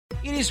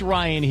It is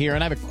Ryan here,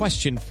 and I have a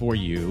question for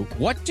you.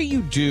 What do you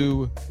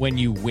do when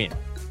you win?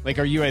 Like,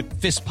 are you a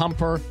fist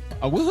pumper,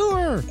 a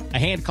woo-hooer, a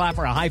hand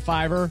clapper, a high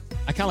fiver?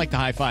 I kind of like the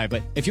high five,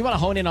 but if you want to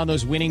hone in on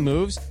those winning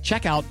moves,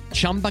 check out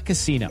Chumba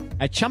Casino.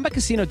 At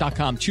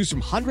ChumbaCasino.com, choose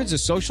from hundreds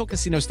of social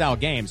casino-style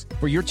games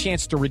for your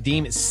chance to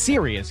redeem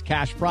serious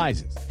cash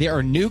prizes. There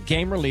are new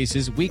game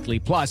releases weekly,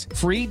 plus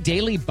free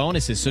daily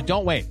bonuses. So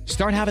don't wait.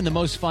 Start having the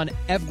most fun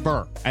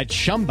ever at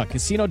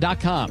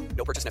ChumbaCasino.com.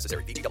 No purchase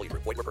necessary. VGW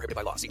Group. Void where prohibited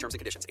by law. See terms and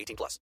conditions.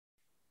 18+.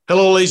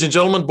 Hello, ladies and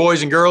gentlemen,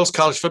 boys and girls,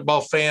 college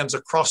football fans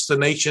across the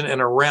nation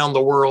and around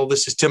the world.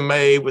 This is Tim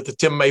May with the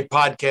Tim May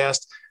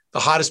Podcast, the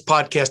hottest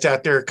podcast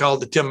out there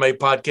called the Tim May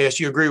Podcast.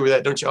 You agree with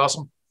that, don't you,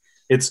 Awesome?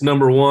 It's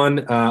number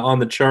one on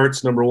the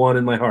charts, number one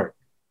in my heart.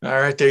 All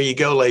right, there you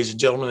go, ladies and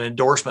gentlemen. An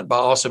endorsement by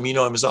Awesome. You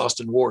know him as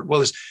Austin Ward.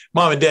 Well, his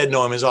mom and dad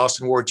know him as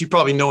Austin Ward. You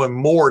probably know him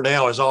more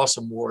now as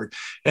Awesome Ward.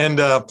 And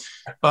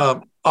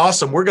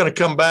Awesome, we're going to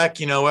come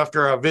back,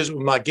 after I visit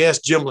with my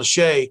guest, Jim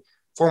Lachey,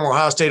 former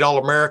Ohio State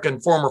All-American,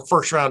 former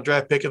first-round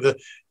draft pick of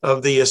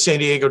the San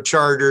Diego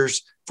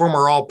Chargers,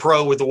 former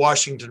All-Pro with the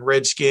Washington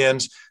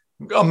Redskins,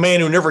 a man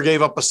who never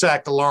gave up a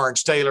sack to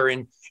Lawrence Taylor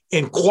in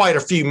quite a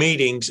few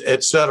meetings,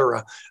 et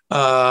cetera. He and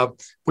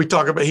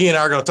I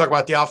are going to talk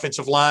about the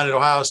offensive line at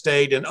Ohio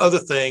State and other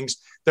things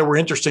that were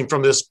interesting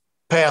from this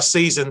past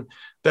season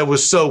that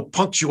was so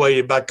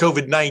punctuated by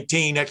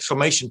COVID-19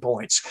 exclamation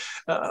points.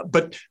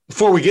 But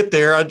before we get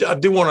there, I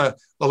do want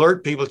to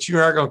alert people that you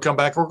and I are going to come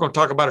back. We're going to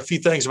talk about a few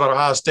things about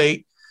Ohio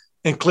State,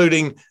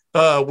 including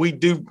we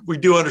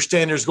do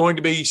understand there's going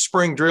to be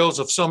spring drills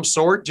of some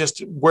sort. Just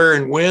where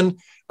and when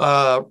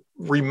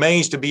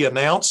remains to be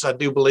announced, I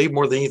do believe,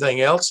 more than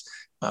anything else.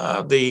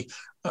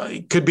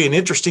 It could be an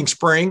interesting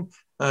spring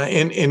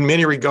in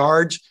many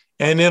regards.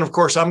 And then, of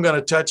course, I'm going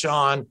to touch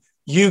on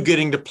you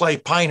getting to play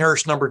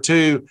Pinehurst number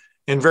 2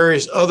 and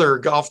various other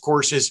golf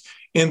courses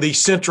in the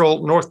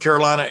central North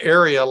Carolina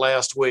area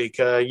last week.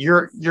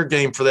 You're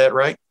game for that,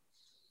 right?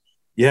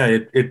 Yeah,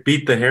 it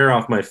beat the hair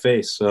off my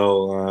face.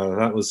 So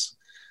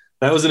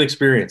that was an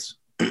experience.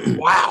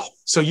 Wow.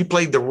 So you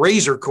played the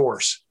Razor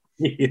course.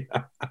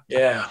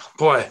 Yeah.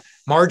 Boy,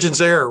 margins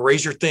there are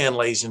razor thin,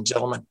 ladies and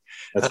gentlemen.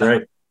 That's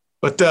right.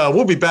 But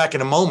we'll be back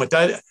in a moment.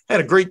 I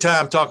had a great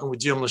time talking with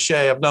Jim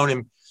Lachey. I've known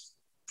him,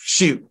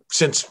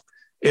 since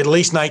at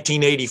least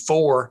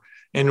 1984.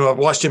 And I've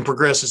watched him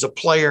progress as a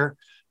player,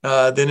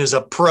 then as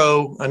a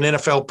pro, an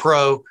NFL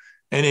pro,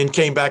 and then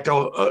came back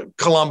to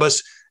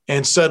Columbus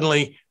and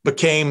suddenly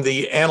became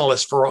the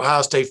analyst for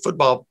Ohio State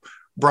football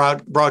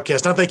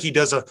broadcast. And I think he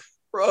does a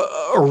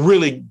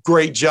really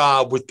great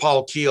job with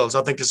Paul Keels.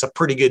 I think it's a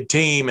pretty good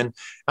team. And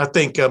I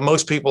think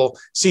most people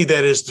see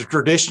that as the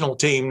traditional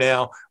team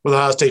now with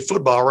Ohio State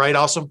football, right?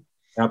 Awesome.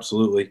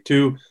 Absolutely.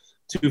 Two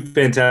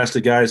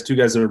fantastic guys, two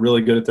guys that are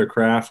really good at their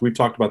craft. We've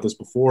talked about this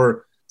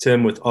before,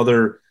 Tim, with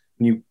other –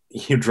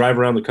 you drive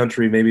around the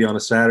country maybe on a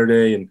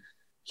Saturday and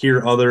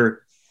hear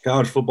other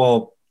college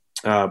football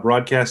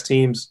broadcast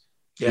teams.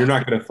 Yeah. You're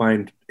not going to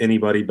find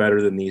anybody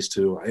better than these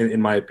two,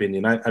 in my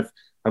opinion. I've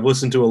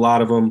listened to a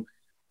lot of them.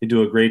 They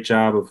do a great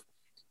job of,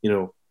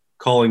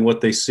 calling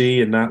what they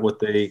see and not what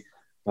they,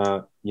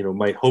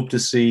 might hope to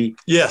see.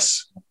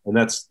 Yes. And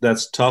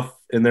that's tough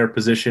in their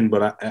position,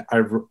 but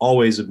I've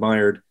always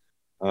admired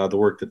the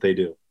work that they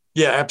do.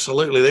 Yeah,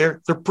 absolutely.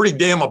 They're pretty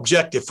damn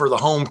objective for the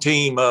home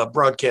team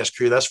broadcast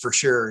crew, that's for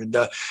sure. And,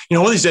 one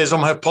of these days I'm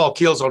going to have Paul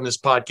Keels on this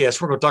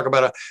podcast. We're going to talk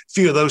about a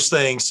few of those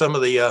things. Some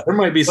of the there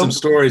might be some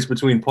stories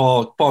between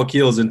Paul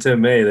Keels and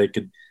Tim May.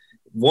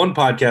 One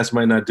podcast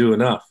might not do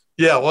enough.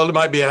 Yeah, well, it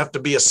might have to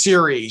be a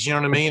series, you know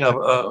what I mean,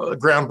 a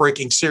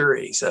groundbreaking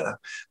series.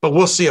 But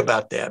we'll see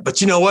about that.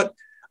 But you know what?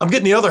 I'm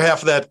getting the other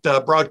half of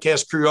that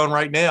broadcast crew on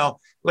right now.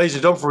 Ladies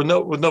and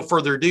gentlemen, with no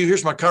further ado,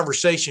 here's my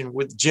conversation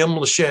with Jim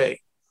Lachey.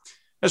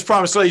 As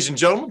promised, ladies and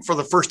gentlemen, for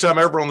the first time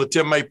ever on the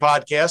Tim May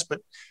Podcast, but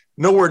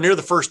nowhere near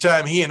the first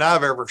time he and I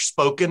have ever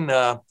spoken.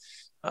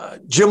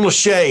 Jim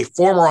Lachey,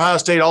 former Ohio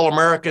State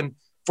All-American,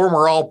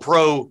 former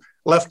All-Pro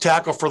left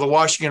tackle for the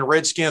Washington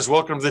Redskins.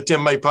 Welcome to the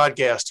Tim May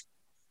Podcast.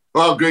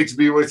 Well, great to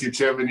be with you,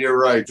 Tim, and you're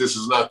right. This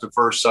is not the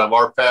first time.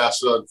 Our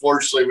paths,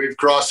 unfortunately, we've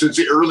crossed since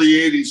the early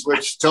 80s,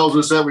 which tells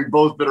us that we've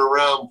both been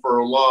around for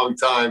a long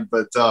time.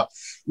 But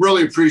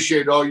really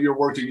appreciate all your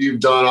work that you've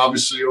done,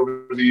 obviously,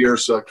 over the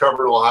years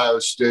covering Ohio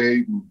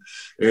State. And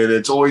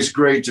it's always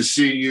great to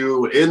see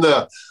you in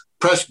the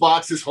press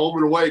boxes home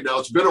and away. Now,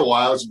 it's been a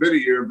while. It's been a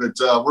year, but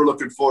we're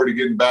looking forward to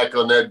getting back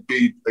on that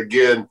beat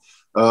again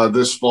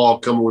this fall,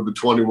 coming with the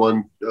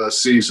 21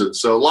 season.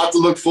 So a lot to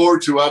look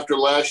forward to after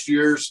last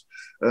year's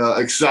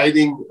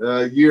exciting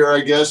year, I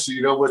guess,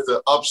 with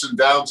the ups and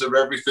downs of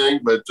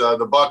everything. But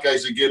the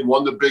Buckeyes, again,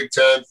 won the Big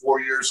Ten 4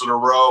 years in a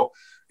row,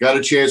 got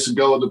a chance to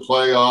go in the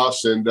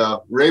playoffs, and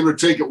were able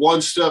to take it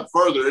one step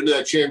further into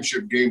that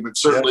championship game, but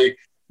certainly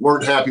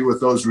weren't happy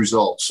with those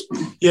results.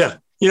 Yeah.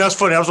 It's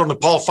funny. I was on the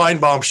Paul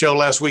Feinbaum show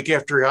last week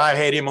after I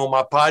had him on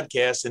my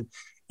podcast,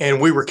 and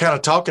we were kind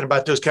of talking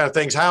about those kind of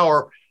things. How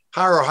are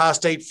Ohio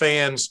State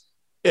fans,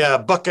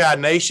 Buckeye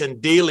Nation,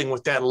 dealing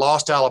with that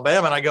lost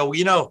Alabama? And I go,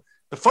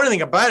 the funny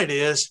thing about it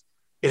is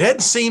it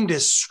hadn't seemed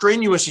as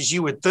strenuous as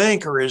you would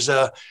think, or as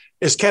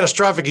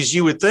catastrophic as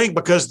you would think,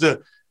 because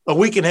a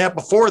week and a half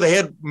before they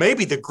had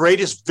maybe the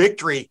greatest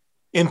victory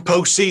in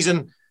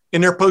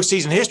their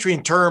postseason history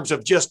in terms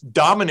of just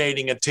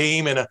dominating a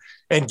team and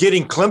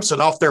getting Clemson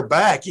off their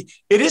back.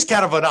 It is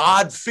kind of an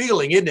odd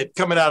feeling, isn't it,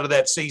 coming out of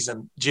that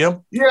season,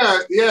 Jim? Yeah,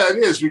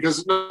 it is,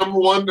 because number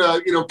one,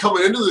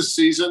 coming into the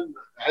season,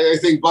 I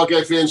think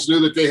Buckeye fans knew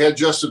that they had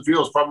Justin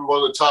Fields, probably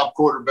one of the top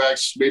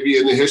quarterbacks maybe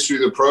in the history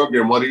of the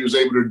program. What he was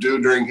able to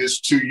do during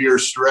his 2-year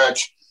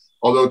stretch,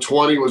 although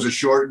 20 was a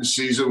shortened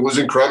season, was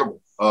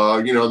incredible.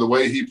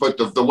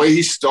 The way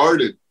he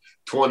started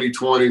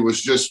 2020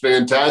 was just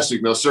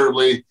fantastic. Now,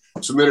 certainly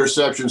some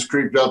interceptions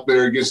creeped up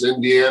there against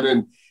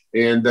Indiana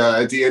and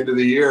at the end of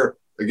the year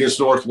against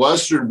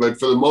Northwestern, but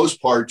for the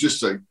most part,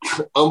 just an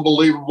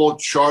unbelievable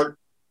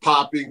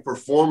chart-popping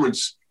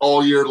performance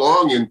all year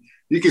long. And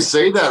you can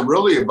say that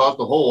really about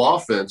the whole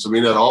offense. I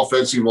mean, that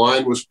offensive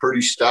line was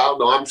pretty stout.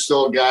 Now, I'm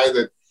still a guy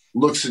that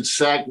looks at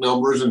sack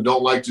numbers and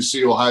don't like to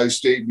see Ohio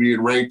State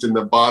being ranked in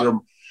the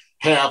bottom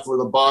half or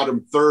the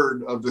bottom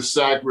third of the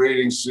sack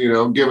ratings,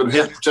 given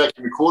him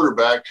protecting the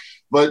quarterback.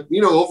 But,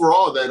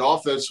 overall, that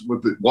offense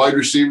with the wide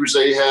receivers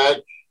they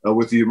had,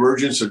 with the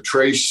emergence of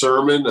Trey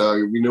Sermon,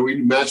 we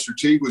knew Master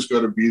Teague was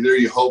going to be there.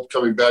 You hoped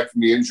coming back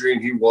from the injury,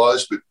 and he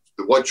was. But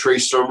what Trey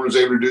Sermon was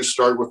able to do,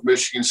 start with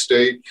Michigan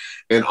State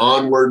and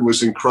onward,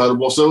 was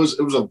incredible. So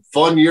it was a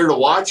fun year to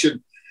watch.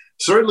 And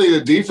certainly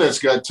the defense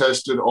got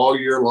tested all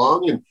year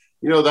long. And,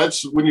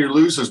 that's when you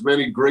lose as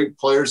many great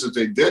players that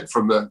they did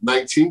from the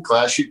 19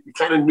 class. You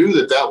kind of knew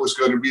that was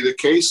going to be the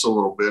case a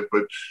little bit.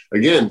 But,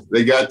 again,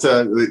 they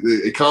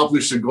they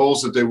accomplished the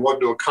goals that they wanted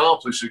to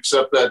accomplish,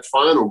 except that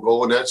final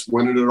goal, and that's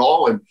winning it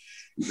all. And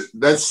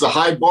that's the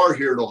high bar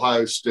here at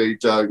Ohio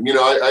State.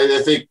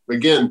 I think,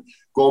 again,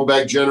 going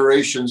back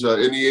generations,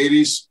 in the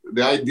 80s,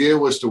 the idea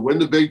was to win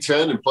the Big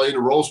Ten and play in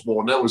the Rose Bowl,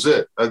 and that was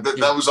it.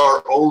 That was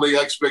our only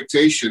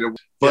expectation.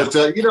 But,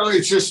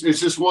 it's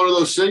just one of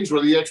those things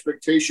where the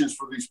expectations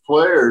for these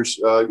players,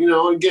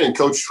 again,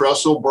 Coach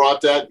Tressel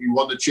brought that. He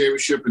won the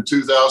championship in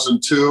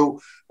 2002.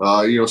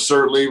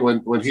 Certainly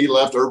when he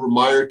left, Urban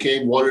Meyer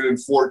came, won it in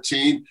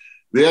 2014.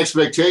 The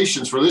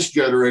expectations for this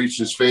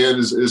generation's fan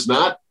is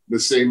not the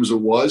same as it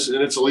was,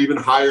 and it's even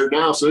higher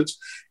now. So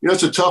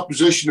it's a tough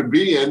position to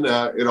be in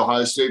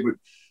Ohio State, but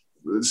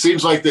it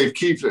seems like they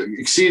keep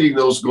exceeding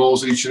those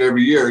goals each and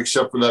every year,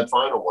 except for that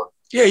final one.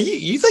 Yeah,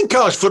 you think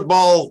college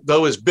football,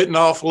 though, is bitten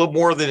off a little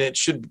more than it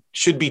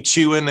should be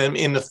chewing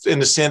in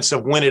the sense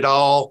of win it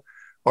all,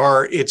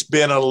 or it's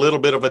been a little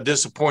bit of a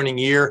disappointing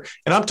year?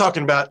 And I'm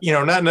talking about,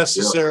 not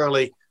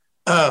necessarily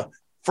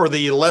for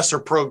the lesser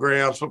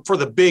programs, but for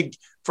the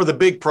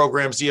big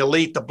programs, the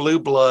elite, the blue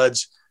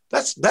bloods.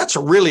 That's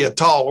really a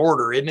tall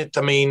order, isn't it?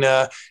 I mean,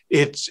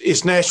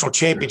 it's national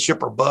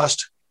championship or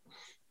bust.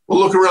 Well,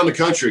 look around the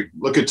country.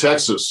 Look at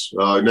Texas,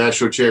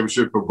 national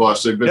championship or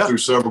bust. They've been through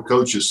several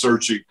coaches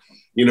searching,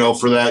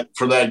 for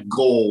that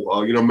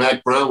goal.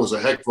 Mac Brown was a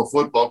heck of a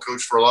football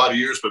coach for a lot of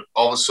years, but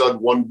all of a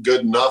sudden wasn't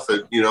good enough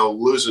at,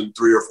 losing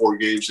 3 or 4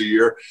 games a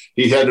year.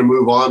 He had to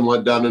move on,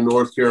 went down to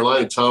North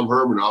Carolina. Tom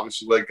Herman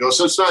obviously let go.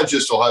 So it's not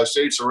just Ohio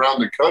State, it's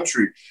around the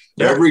country.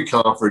 Yeah. Every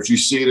conference, you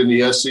see it in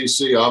the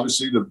SEC,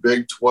 obviously the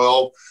Big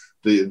 12,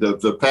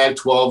 the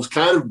Pac-12 has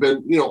kind of been,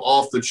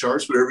 off the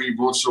charts, but every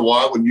once in a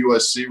while when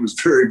USC was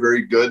very,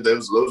 very good,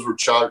 those were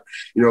shot,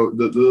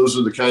 those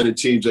are the kind of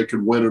teams that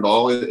could win it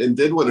all and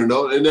did win it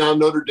all. And now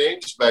Notre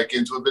Dame's back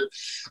into it. But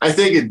I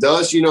think it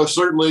does,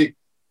 certainly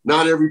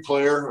not every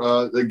player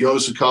that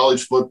goes to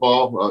college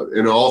football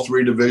in all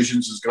 3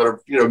 divisions is going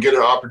to, get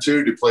an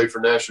opportunity to play for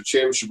national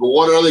championship. But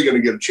what are they going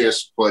to get a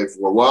chance to play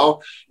for?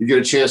 Well, you get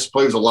a chance to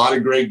play with a lot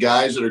of great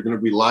guys that are going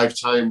to be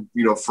lifetime,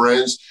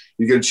 friends.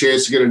 You get a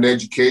chance to get an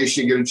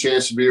education, you get a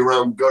chance to be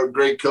around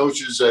great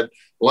coaches that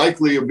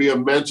likely will be a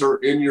mentor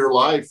in your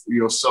life,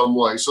 some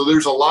way. So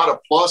there's a lot of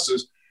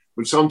pluses,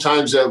 but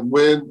sometimes that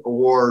win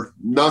or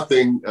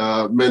nothing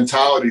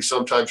mentality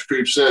sometimes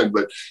creeps in.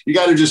 But you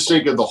got to just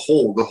think of the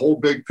whole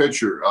big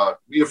picture.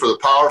 For the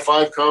Power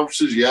 5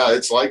 conferences,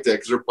 it's like that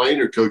because they're paying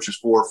their coaches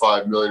 $4 or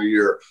 $5 million a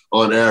year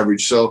on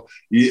average. So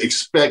you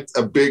expect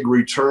a big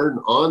return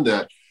on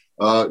that.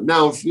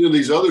 Now, if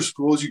these other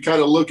schools, you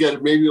kind of look at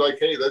it maybe like,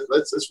 hey,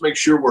 let's make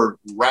sure we're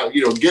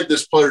get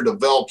this player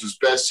developed as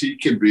best he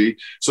can be.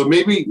 So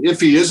maybe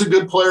if he is a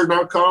good player in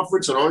our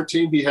conference and our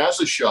team, he has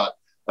a shot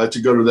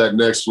to go to that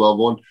next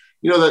level. And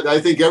that I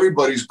think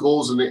everybody's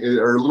goals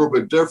are a little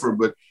bit different,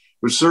 but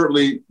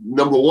certainly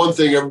number one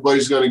thing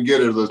everybody's going to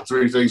get are the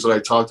 3 things that I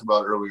talked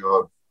about early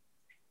on.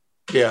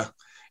 Yeah,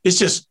 it's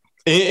just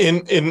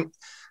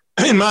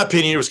in my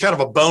opinion, it was kind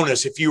of a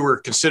bonus if you were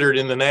considered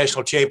in the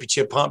national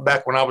championship hunt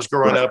back when I was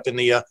growing up in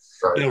the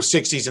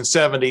 60s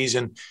and 70s,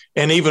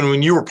 and even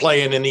when you were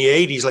playing in the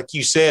 80s, like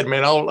you said,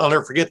 man, I'll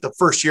never forget the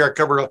first year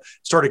I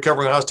started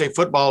covering Ohio State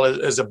football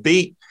as a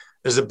beat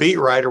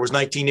writer was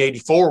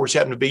 1984, which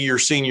happened to be your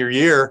senior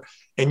year,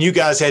 and you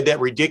guys had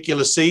that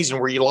ridiculous season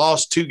where you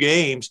lost 2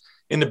 games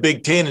in the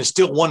Big Ten and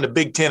still won the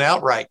Big Ten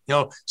outright.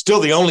 Still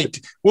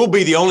we'll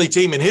be the only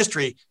team in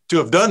history to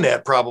have done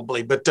that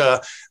probably. But,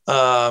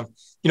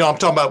 I'm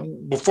talking about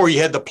before you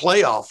had the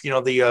playoff,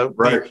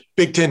 the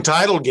Big Ten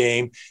title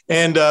game,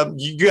 and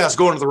you guys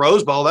going to the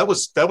Rose Bowl. That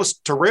was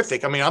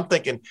terrific. I mean, I'm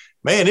thinking,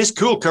 man, it's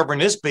cool covering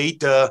this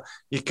beat.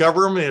 You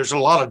cover them, and there's a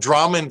lot of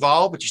drama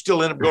involved, but you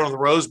still end up going to the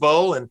Rose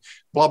Bowl and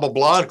blah, blah,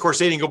 blah. And of course,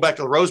 they didn't go back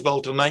to the Rose Bowl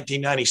until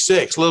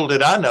 1996. Little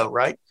did I know,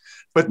 right?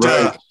 But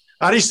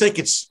I just think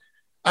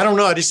I don't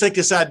know. I just think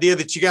this idea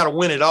that you got to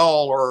win it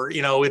all, or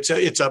it's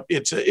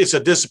a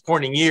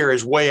disappointing year,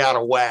 is way out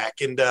of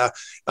whack. And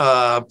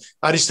I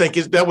just think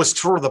that was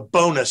sort of the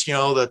bonus,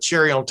 the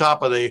cherry on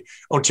top of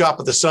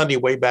the Sunday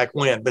way back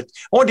when. But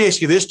I wanted to ask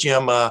you this,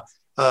 Jim.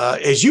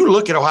 As you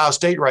look at Ohio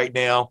State right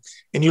now,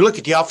 and you look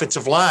at the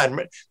offensive line,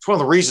 it's one of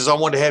the reasons I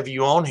wanted to have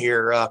you on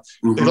here.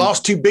 They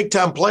lost two big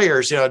time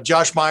players,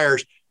 Josh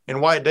Myers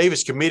and Wyatt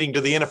Davis, committing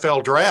to the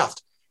NFL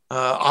draft.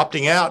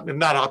 Opting out, and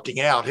not opting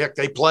out. Heck,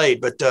 they played,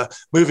 but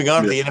moving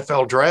on to the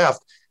NFL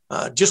draft.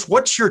 Just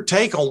what's your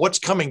take on what's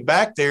coming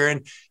back there?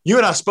 And you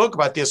and I spoke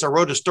about this. I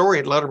wrote a story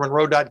at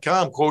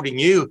LettermanRow.com quoting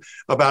you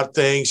about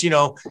things.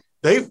 Ohio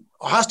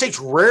State's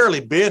rarely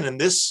been in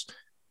this,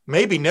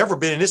 maybe never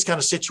been in this kind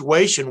of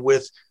situation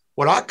with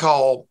what I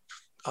call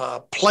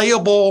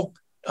playable,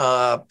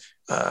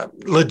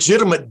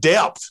 legitimate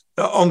depth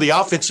on the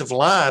offensive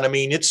line. I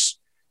mean,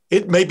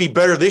 it may be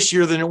better this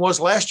year than it was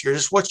last year.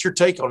 Just what's your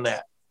take on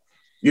that?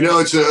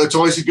 It's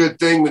always a good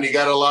thing when you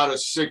got a lot of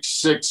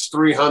 6'6",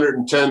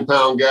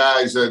 310-pound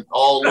guys that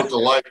all look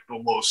alike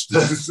almost.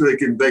 They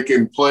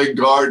can play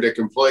guard, they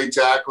can play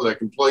tackle, they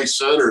can play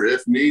center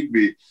if need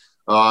be.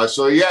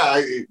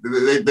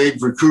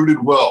 They've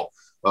recruited well.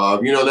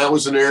 That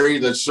was an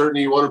area that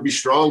certainly you want to be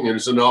strong in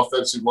as an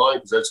offensive line,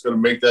 because that's going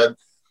to make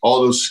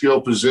all those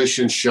skill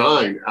positions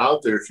shine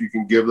out there if you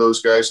can give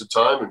those guys the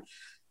time. And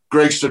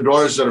Greg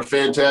Stodora's done a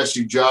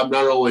fantastic job,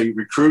 not only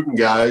recruiting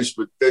guys,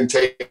 but then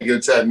taking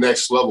it to that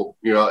next level,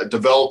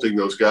 developing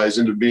those guys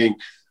into being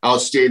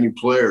outstanding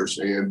players.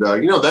 And,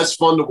 that's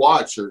fun to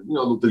watch.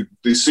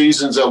 The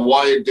seasons that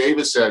Wyatt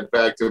Davis had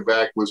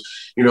back-to-back was,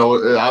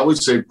 I would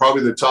say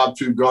probably the top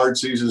two guard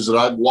seasons that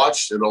I've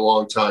watched in a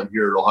long time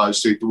here at Ohio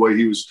State, the way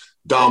he was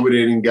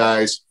dominating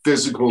guys,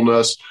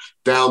 physicalness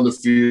down the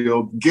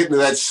field, getting to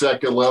that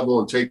second level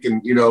and taking,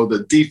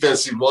 the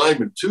defensive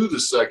lineman to the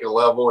second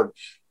level and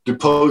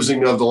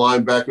deposing of the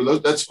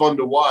linebacker. That's fun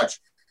to watch.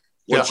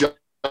 What Josh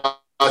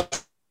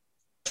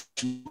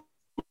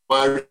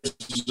Myers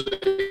is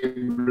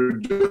able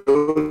to do,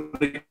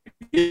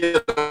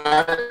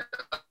 I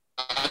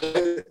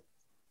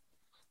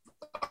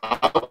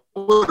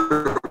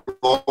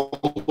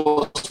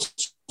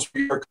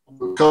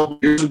a couple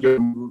years ago,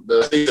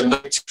 I think the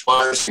 19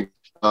 Myers,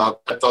 I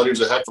thought he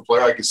was a heck of a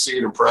player. I could see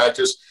it in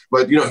practice,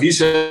 but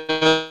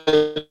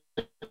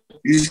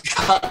he's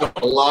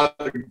got a lot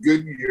of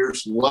good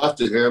years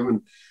left of him,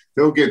 and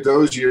he'll get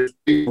those years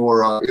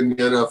more in the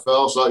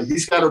NFL. So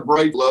he's got a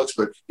bright looks,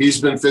 but he's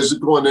been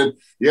physical. And then,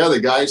 the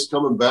guy's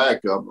coming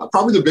back.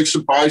 Probably the big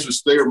surprise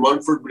was Thayer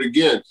Munford, but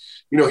again,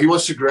 he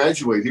wants to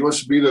graduate. He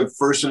wants to be the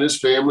first in his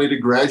family to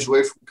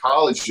graduate from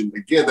college. And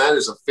again, that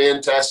is a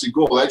fantastic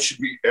goal. That should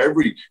be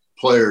every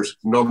player's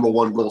number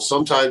one goal.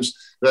 Sometimes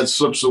that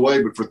slips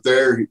away, but for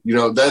Thayer,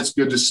 that's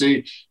good to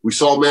see. We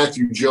saw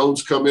Matthew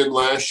Jones come in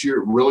last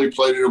year, really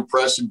played an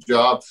impressive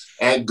job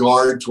at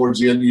guard towards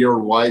the end of the year.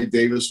 Wyatt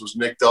Davis was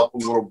nicked up a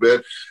little bit.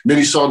 And then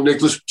you saw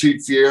Nicholas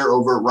Petit-Fier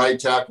over at right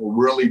tackle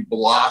really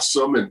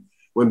blossom. And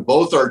when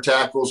both our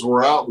tackles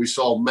were out, we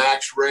saw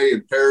Max Ray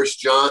and Paris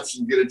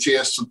Johnson get a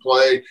chance to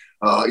play,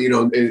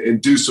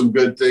 and do some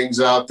good things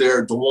out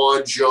there.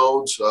 DeJuan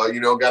Jones,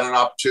 got an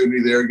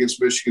opportunity there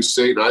against Michigan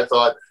State, and I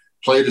thought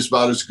played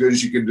about as good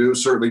as you can do.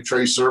 Certainly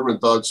Trey Sermon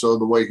thought so,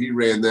 the way he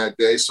ran that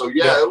day. So,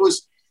 it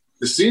was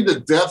to see the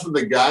depth of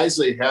the guys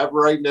they have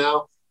right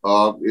now.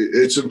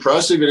 It's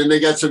impressive. And then they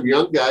got some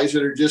young guys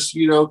that are just,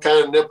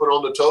 kind of nipping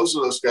on the toes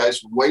of those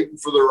guys, waiting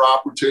for their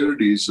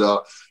opportunities.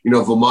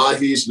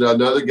 Vamahi's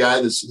another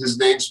guy that's his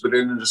name's been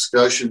in the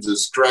discussions,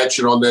 is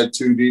scratching on that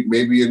 2 deep,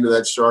 maybe into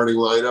that starting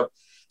lineup.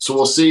 So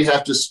we'll see,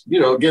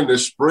 again,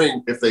 this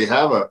spring, if they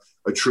have a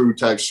true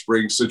type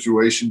spring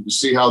situation, to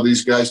see how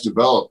these guys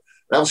develop.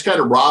 That was kind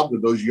of robbed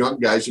of those young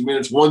guys. I mean,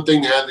 it's one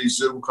thing to have these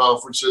Zoom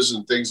conferences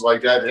and things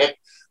like that. Heck,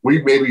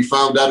 we maybe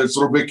found out it's a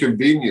little bit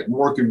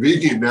more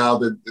convenient now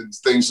than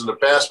things in the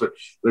past, but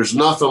there's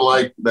nothing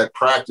like that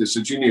practice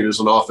that you need as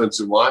an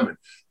offensive lineman.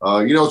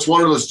 It's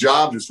one of those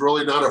jobs. It's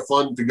really not a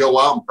fun to go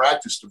out and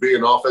practice to be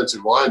an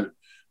offensive lineman.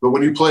 But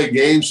when you play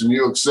games and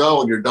you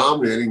excel and you're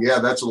dominating,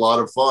 that's a lot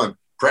of fun.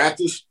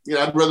 Practice,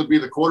 I'd rather be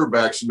the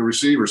quarterbacks and the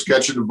receivers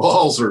catching the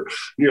balls or,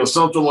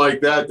 something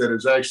like that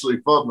is actually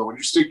fun. But when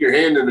you stick your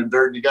hand in the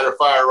dirt and you got to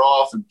fire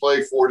off and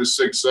play 4 to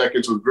 6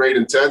 seconds with great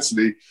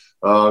intensity,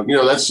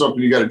 that's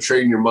something you got to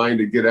train your mind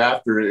to get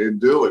after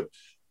and do it.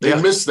 They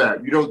miss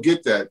that. You don't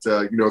get that,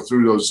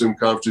 through those Zoom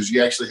conferences.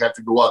 You actually have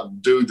to go out and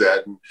do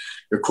that. And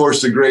of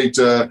course, the great,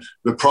 the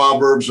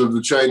proverbs of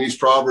the Chinese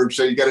proverbs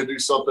say you got to do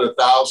something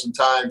 1,000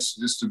 times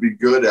just to be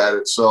good at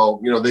it. So,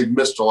 they've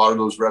missed a lot of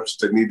those reps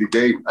that they need to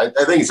gain. I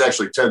think it's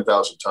actually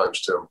 10,000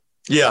 times, Tim.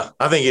 Yeah,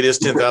 I think it is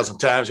 10,000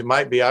 times. It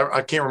might be.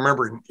 I can't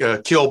remember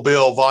Kill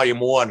Bill Volume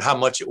 1, how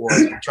much it was.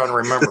 I'm trying to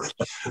remember.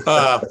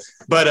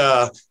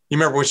 But you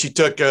remember when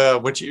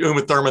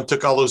Uma Thurman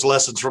took all those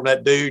lessons from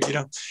that dude,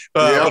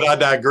 But I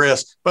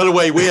digress. By the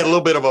way, we had a little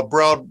bit of a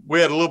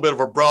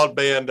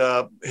broadband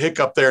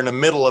hiccup there in the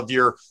middle of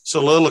your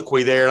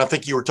soliloquy there. And I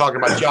think you were talking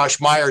about Josh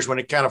Myers when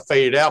it kind of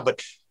faded out.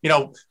 But,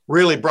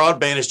 really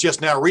broadband has just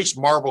now reached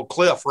Marble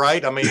Cliff,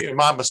 right? I mean, am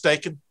I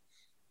mistaken?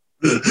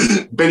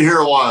 Been here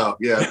a while.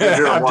 Yeah.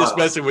 I'm just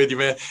messing with you,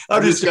 man.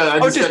 I just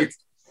got to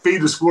feed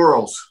the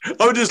squirrels.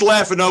 I was just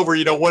laughing over,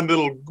 one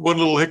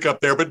little hiccup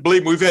there. But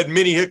believe me, we've had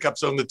many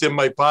hiccups on the Tim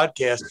May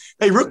podcast.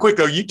 Hey, real quick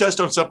though, you touched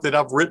on something that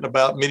I've written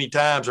about many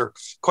times, or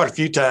quite a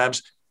few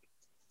times.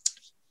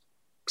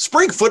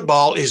 Spring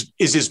football is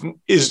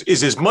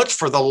as much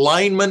for the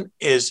lineman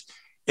as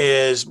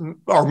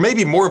or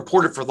maybe more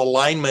important for the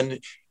lineman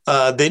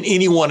than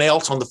anyone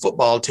else on the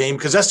football team,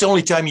 because that's the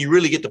only time you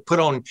really get to put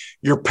on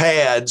your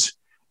pads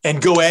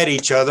and go at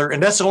each other.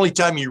 And that's the only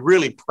time you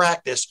really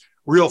practice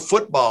real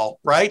football,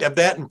 right? Of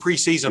that in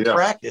preseason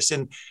practice.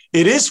 And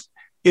it is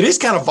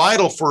kind of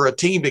vital for a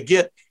team to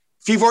get,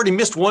 if you've already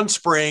missed one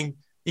spring,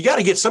 you got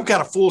to get some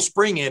kind of full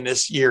spring in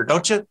this year.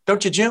 Don't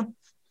you, Jim?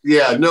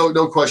 Yeah,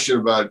 no question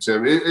about it,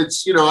 Tim.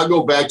 It's, I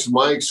go back to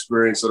my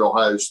experience at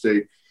Ohio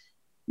State.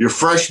 Your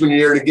freshman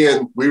year, and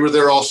again, we were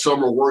there all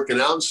summer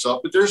working out and stuff,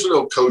 but there's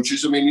no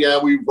coaches. I mean,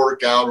 we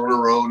work out on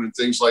our own and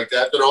things like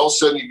that. Then all of a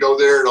sudden you go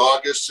there in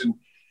August and,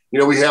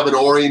 we have an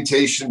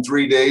orientation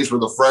 3 days where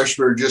the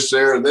freshmen are just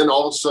there. And then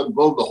all of a sudden,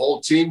 boom, the whole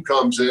team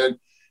comes in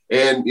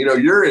and,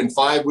 you're in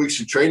 5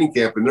 weeks of training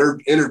camp and they're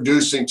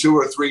introducing 2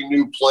 or 3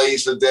 new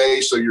plays a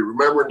day. So you're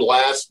remembering the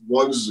last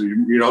ones,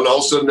 and all of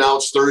a sudden now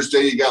it's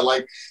Thursday, you got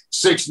like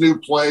 6 new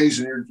plays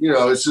and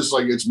it's just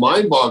like, it's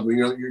mind boggling.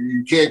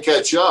 You can't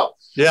catch up.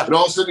 Yeah. And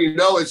all of a sudden,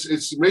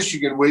 it's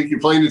Michigan week. You're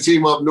playing the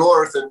team up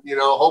north and,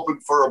 hoping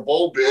for a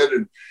bowl bid.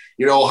 And,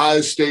 Ohio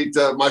State,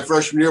 my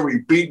freshman year, we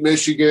beat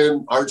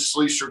Michigan. Art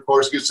Schleicher, of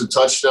course, gets a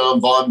touchdown.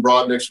 Von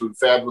Brodnick with a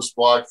fabulous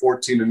block,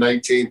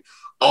 14-19.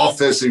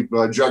 Offensive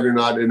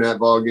juggernaut in that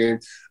ball game.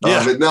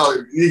 Yeah. But no,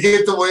 you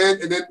get the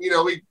win. And then,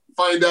 we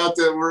find out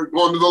that we're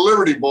going to the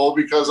Liberty Bowl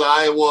because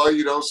Iowa,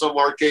 some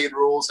arcane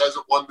rules,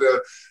 hasn't won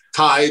the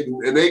Tide.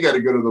 And they got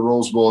to go to the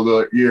Rose Bowl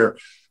the year.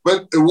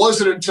 But it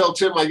wasn't until,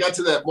 Tim, I got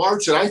to that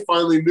March and I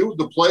finally knew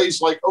the plays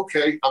like,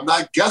 okay, I'm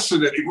not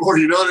guessing anymore.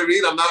 You know what I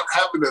mean? I'm not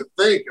having to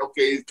think,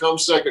 okay, it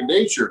comes second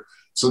nature.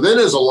 So then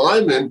as a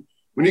lineman,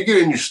 when you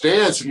get in your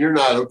stance and you're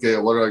not, okay,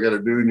 what do I got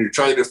to do? And you're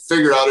trying to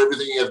figure out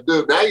everything you have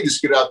to do. Now you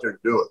just get out there and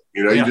do it.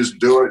 You just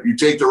do it. You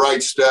take the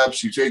right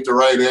steps. You take the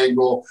right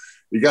angle.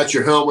 You got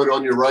your helmet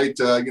on your right,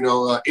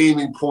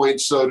 aiming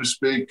point, so to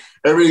speak.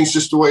 Everything's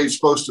just the way it's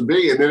supposed to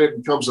be. And then it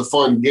becomes a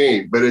fun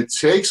game. But it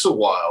takes a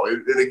while.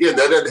 And again,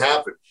 that didn't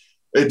happen.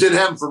 It didn't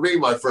happen for me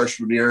my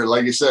freshman year.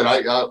 Like I said,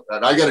 I got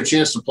a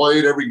chance to play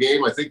in every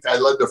game. I think I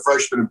led the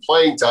freshmen in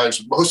playing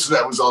times. Most of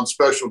that was on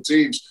special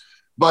teams.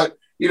 But,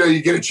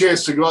 you get a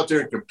chance to go out there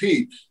and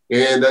compete.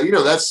 And,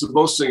 that's the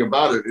most thing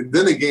about it. And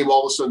then the game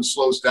all of a sudden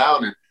slows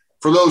down. And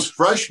for those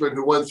freshmen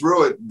who went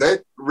through it, they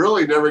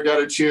really never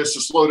got a chance to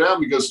slow down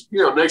because,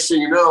 next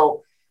thing you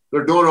know,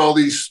 they're doing all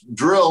these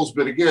drills.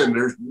 But again,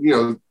 there's,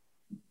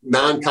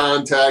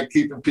 non-contact,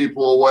 keeping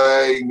people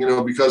away,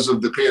 because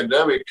of the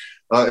pandemic.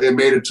 It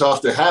made it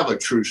tough to have a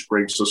true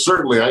spring. So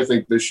certainly I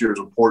think this year is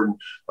important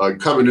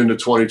coming into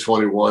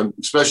 2021,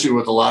 especially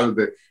with a lot of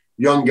the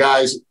young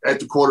guys at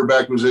the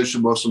quarterback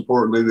position, most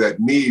importantly, that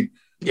need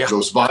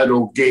those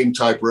vital game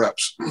type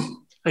reps.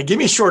 Hey, give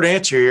me a short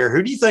answer here.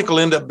 Who do you think will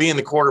end up being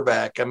the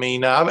quarterback? I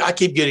mean, I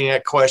keep getting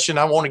that question.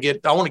 I want to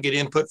get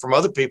input from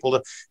other people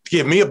to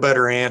give me a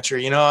better answer.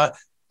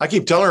 I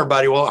keep telling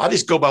everybody, well, I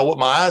just go by what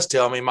my eyes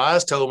tell me. My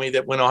eyes told me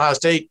that when Ohio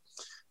State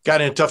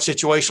got in a tough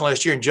situation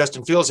last year and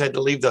Justin Fields had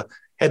to leave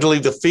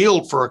the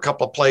field for a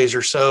couple of plays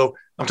or so.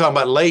 I'm talking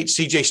about late.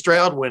 C.J.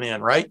 Stroud went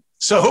in, right?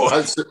 So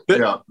same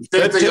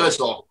thing I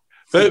saw.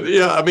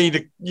 I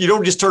mean, you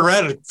don't just turn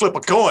around and flip a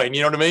coin.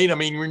 You know what I mean? I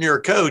mean, when you're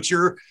a coach,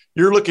 you're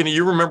looking at,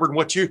 you remembering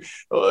what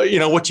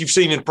what you've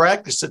seen in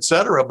practice, et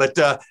cetera. But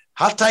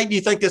how tight do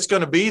you think that's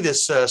going to be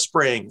this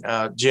spring,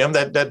 Jim,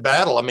 that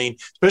battle? I mean,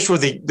 especially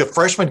with the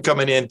freshmen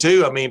coming in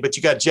too. I mean, but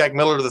you got Jack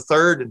Miller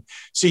III and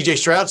C.J.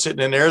 Stroud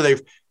sitting in there.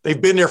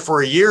 They've been there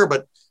for a year,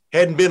 but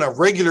hadn't been a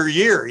regular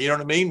year. You know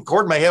what I mean?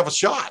 Cord may have a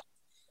shot.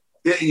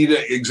 Yeah,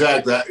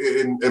 exactly.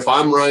 And if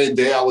I'm Ryan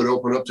Day, I would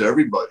open up to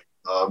everybody.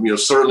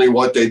 Certainly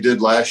what they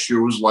did last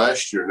year was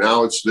last year.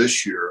 Now it's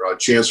this year. A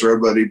chance for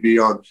everybody to be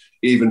on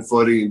even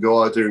footing and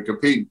go out there and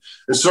compete.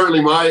 And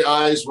certainly my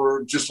eyes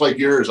were just like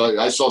yours.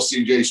 I saw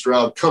C.J.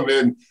 Stroud come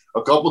in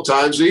a couple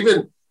times,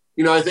 even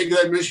I think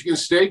that Michigan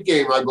State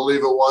game, I believe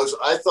it was,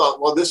 I thought,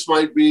 well, this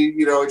might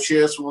be, a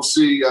chance we'll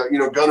see,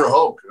 Gunnar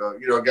Hoke,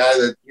 a guy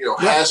that,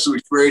 has some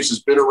experience, has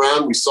been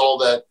around. We saw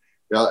that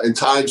in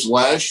times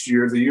last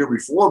year, the year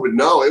before, but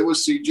no, it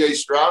was CJ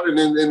Stroud. And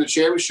in the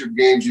championship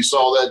games, you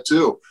saw that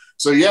too.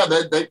 So, yeah,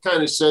 that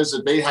kind of says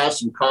that they have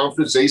some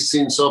confidence. They've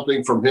seen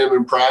something from him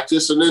in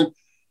practice. And then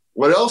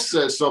what else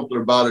says something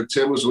about it,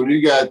 Tim, was when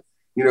you got,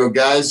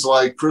 guys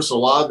like Chris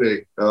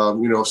Olave,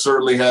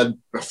 certainly had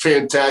a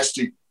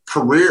fantastic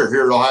career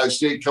here at Ohio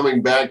State,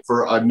 coming back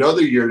for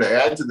another year to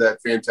add to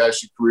that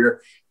fantastic career.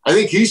 I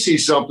think he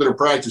sees something in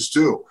practice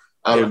too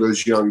out of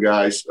those young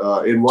guys,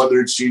 and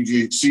whether it's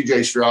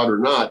CJ Stroud or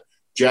not,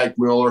 Jack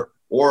Miller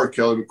or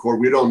Kelly McCord,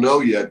 we don't know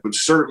yet, but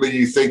certainly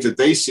you think that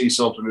they see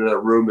something in that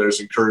room that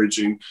is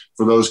encouraging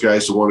for those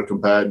guys to want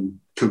to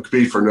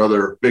compete for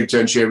another Big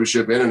Ten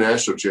championship and a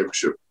national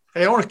championship.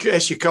 Hey, I want to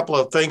ask you a couple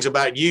of things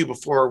about you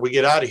before we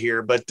get out of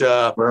here, but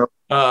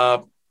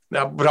I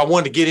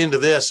wanted to get into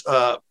this.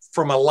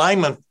 From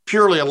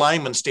purely a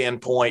lineman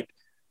standpoint,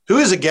 who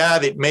is a guy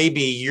that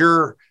maybe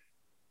you're,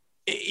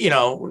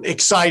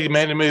 excited,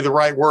 man, maybe the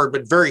right word,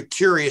 but very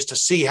curious to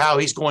see how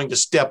he's going to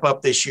step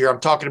up this year?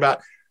 I'm talking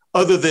about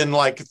other than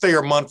like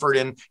Thayer Munford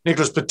and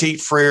Nicholas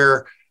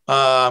Petit-Frere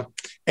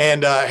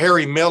and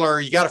Harry Miller.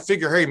 You got to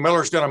figure Harry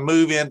Miller's going to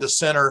move into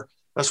center.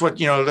 That's what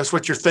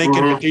you're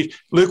thinking.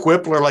 Mm-hmm. Luke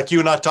Whippler, like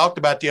you and I talked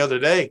about the other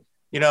day,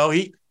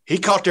 he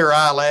caught their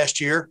eye last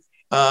year.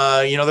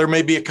 There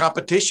may be a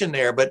competition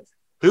there, but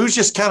who's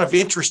just kind of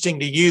interesting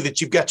to you that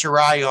you've got your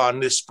eye on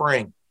this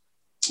spring?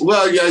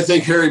 Well, yeah, I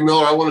think Harry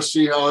Miller, I want to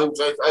see how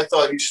I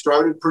thought he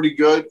started pretty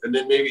good and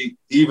then maybe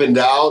evened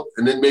out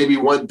and then maybe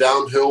went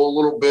downhill a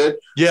little bit,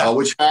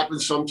 which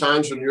happens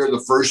sometimes when you're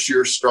the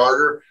first-year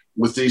starter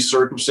with these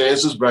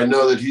circumstances. But I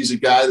know that he's a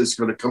guy that's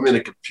going to come in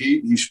and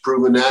compete. He's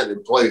proven that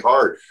and play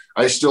hard.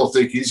 I still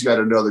think he's got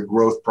another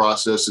growth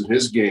process in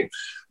his game.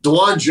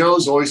 DeJuan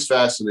Jones always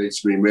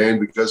fascinates me, man,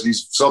 because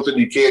he's something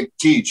you can't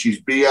teach. He's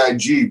big,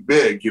 and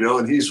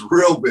he's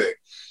real big.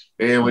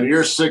 And when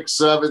you're 6'7",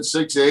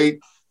 6'8",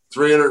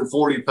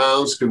 340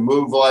 pounds, can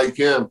move like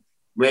him,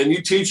 man,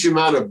 you teach him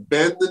how to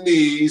bend the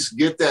knees,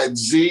 get that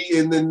Z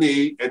in the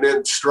knee, and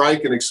then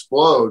strike and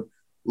explode.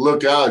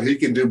 Look out. He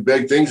can do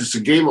big things. It's a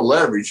game of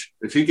leverage.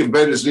 If he can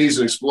bend his knees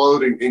and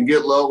explode and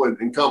get low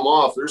and come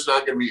off, there's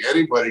not going to be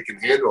anybody can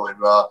handle him.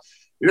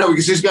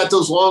 Because he's got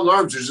those long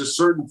arms. There's just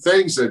certain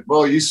things that,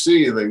 you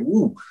see and think,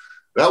 woo,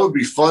 that would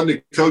be fun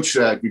to coach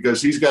that,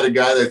 because he's got a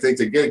guy that I think,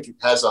 again,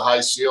 has a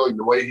high ceiling,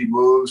 the way he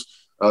moves,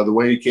 the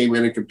way he came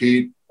in and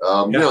compete.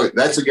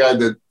 That's a guy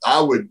that I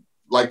would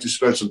like to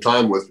spend some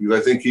time with, because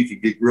I think he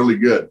could get really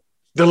good.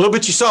 The little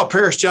bit you saw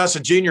Paris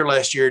Johnson Jr.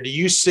 last year, do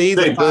you see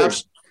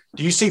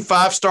do you see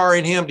 5-star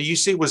in him? Do you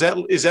see, is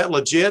that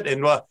legit?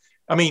 And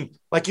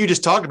like you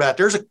just talked about,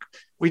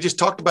 we just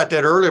talked about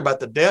that earlier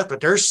about the depth,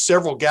 but there's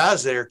several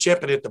guys there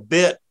champing at the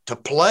bit to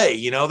play.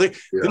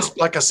 This,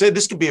 like I said,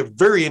 this could be a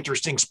very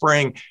interesting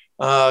spring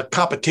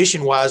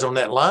competition-wise on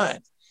that line.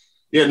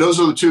 Yeah, and those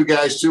are the two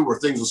guys, too, where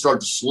things will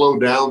start to slow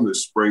down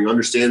this spring,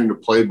 understanding the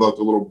playbook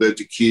a little bit,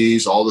 the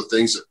keys, all the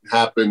things that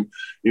happen.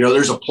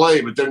 There's a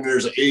play, but then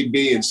there's A,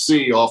 B, and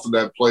C off of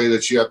that play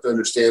that you have to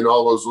understand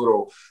all those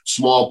little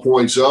small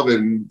points of it,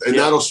 and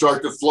that'll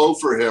start to flow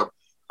for him.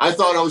 I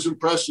thought I was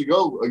impressed to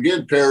go.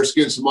 Again, Paris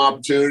getting some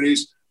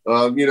opportunities.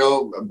 I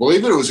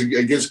believe it was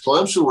against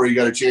Clemson where he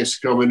got a chance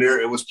to come in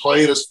there and was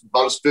playing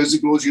about as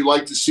physical as you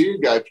like to see a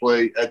guy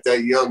play at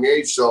that young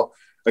age. So,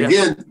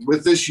 again,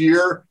 with this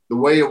year, the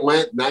way it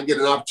went, not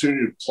getting an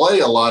opportunity to play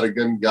a lot of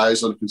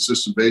guys on a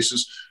consistent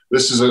basis,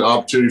 this is an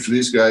opportunity for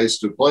these guys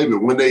to play.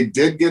 But when they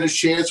did get a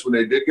chance,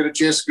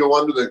 to go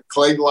under the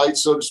clay light,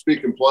 so to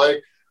speak, and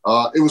play,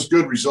 it was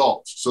good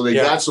results. So they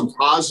got some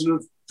positive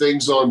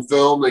things on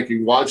film. They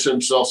can watch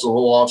themselves the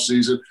whole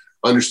offseason,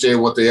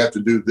 understand what they have to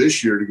do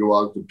this year to go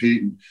out and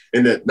compete,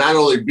 and that not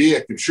only be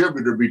a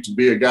contributor, but to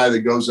be a guy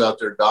that goes out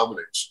there and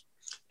dominates.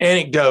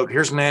 Anecdote.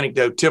 Here's an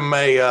anecdote. Tim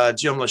May,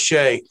 Jim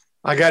Lachey.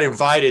 I got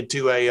invited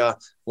to a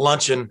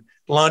lunch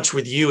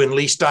with you and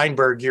Lee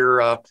Steinberg,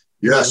 your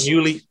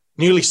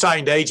newly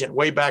signed agent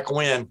way back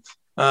when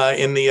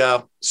in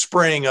the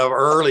spring of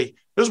early.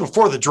 It was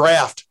before the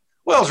draft.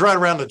 Well, it was right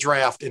around the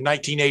draft in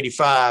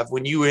 1985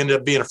 when you ended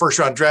up being a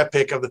first-round draft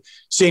pick of the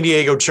San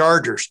Diego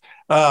Chargers.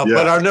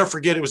 But I'll never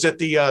forget, it was at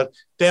the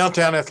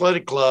Downtown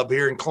Athletic Club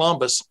here in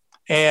Columbus.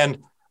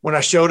 And when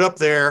I showed up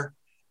there,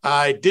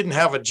 I didn't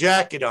have a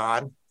jacket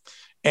on,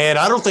 and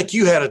I don't think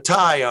you had a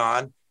tie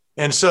on.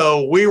 And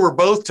so we were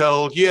both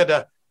told you had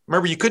to –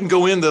 remember, you couldn't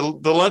go in the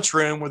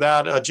lunchroom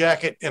without a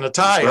jacket and a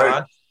tie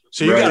on.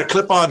 So you got a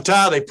clip-on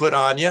tie they put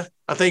on you.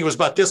 I think it was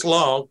about this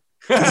long.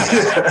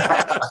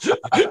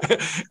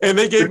 And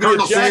they gave me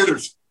a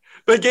jacket.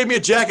 They gave me a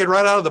jacket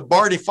right out of the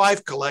Barney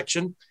Fife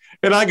collection.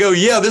 And I go,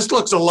 yeah, this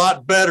looks a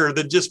lot better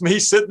than just me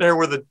sitting there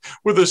with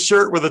a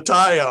shirt with a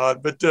tie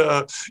on. But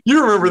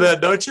you remember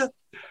that, don't you?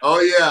 Oh,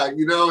 yeah.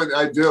 And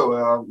I do.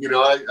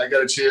 I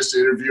got a chance to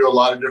interview a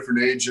lot of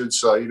different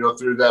agents,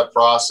 through that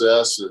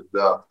process. And,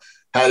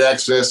 had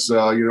access.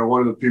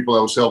 One of the people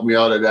that was helping me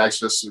out had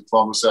access to the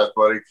Columbus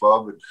Athletic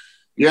Club. And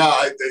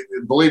yeah,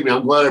 believe me,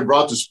 I'm glad I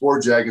brought the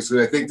sport jackets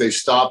because I think they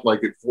stopped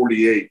like at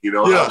 48. I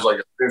was like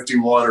a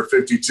 51 or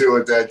 52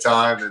 at that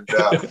time. And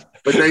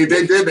but they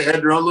did. They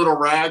had their own little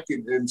rack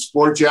and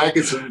sport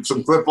jackets and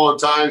some clip-on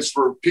ties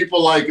for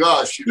people like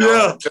us, in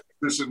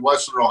Texas and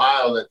Western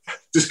Ohio that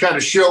just kind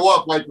of show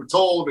up like we're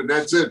told, and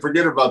that's it.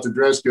 Forget about the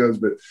dress codes.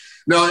 But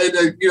no,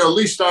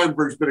 Lee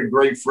Steinberg's been a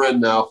great friend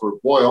now for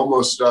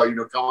almost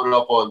coming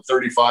up on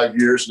 35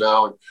 years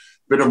now, and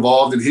been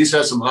involved, and he's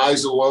had some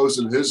highs and lows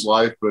in his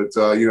life. But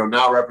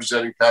now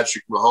representing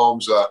Patrick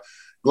Mahomes.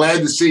 Glad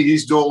to see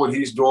he's doing what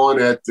he's doing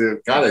at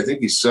I think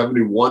he's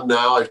 71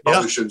 now. I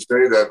probably shouldn't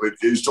say that, but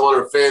he's doing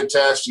a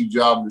fantastic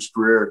job in his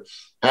career.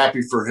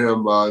 Happy for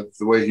him the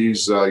way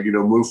he's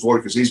moved forward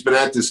because he's been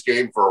at this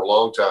game for a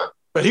long time.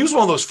 But he was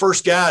one of those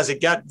first guys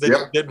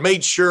that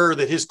made sure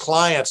that his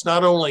clients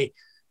not only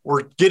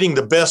were getting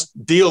the best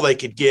deal they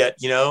could get,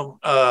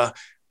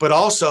 but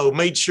also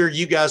made sure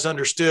you guys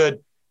understood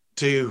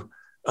to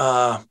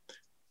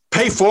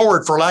pay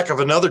forward, for lack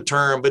of another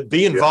term, but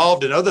be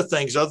involved in other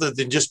things other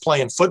than just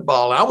playing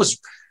football. And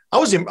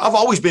I've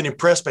always been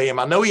impressed by him.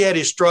 I know he had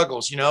his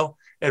struggles,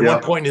 at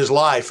one point in his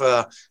life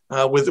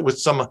with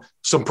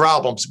some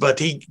problems, but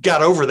he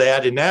got over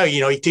that. And now,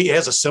 he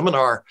has a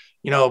seminar,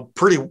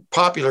 pretty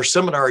popular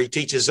seminar. He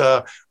teaches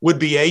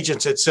would-be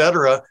agents, et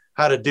cetera,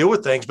 how to deal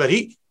with things. But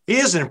he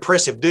is an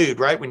impressive dude,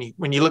 right?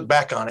 When you look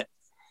back on it.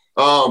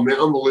 Oh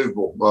man,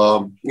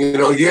 unbelievable.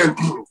 Again,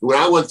 when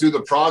I went through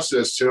the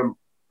process, Tim,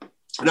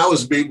 and I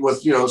was meeting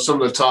with, some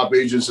of the top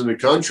agents in the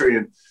country.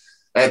 And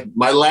at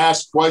my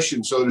last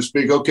question, so to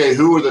speak, okay,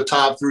 who are the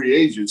top 3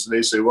 agents? And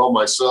they say, well,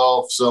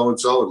 myself,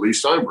 so-and-so, and Lee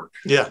Steinberg.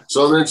 Yeah.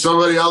 So then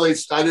somebody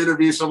else, I'd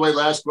interview somebody,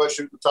 last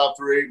question, the top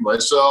 3,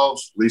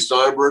 myself, Lee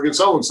Steinberg, and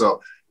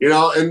so-and-so.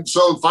 And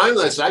so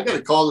finally I said, I got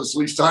to call this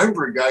Lee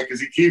Steinberg guy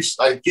because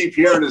I keep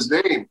hearing his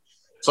name.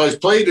 So I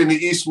played in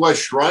the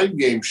East-West Shrine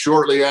game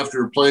shortly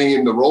after playing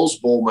in the Rose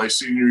Bowl my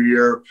senior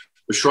year.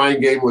 The Shrine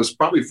game was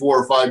probably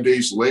 4 or 5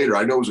 days later.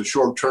 I know it was a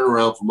short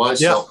turnaround for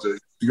myself to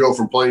go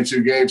from playing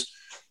 2 games.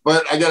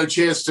 But I got a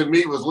chance to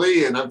meet with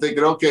Lee, and I'm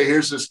thinking, okay,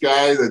 here's this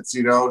guy that's,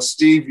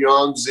 Steve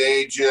Young's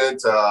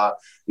agent,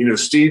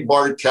 Steve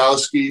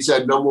Bartkowski. He's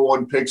had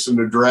 #1 picks in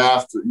the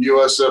draft,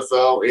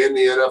 USFL and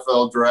the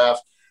NFL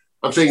draft.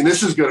 I'm thinking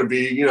this is going to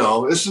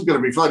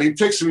be fun. He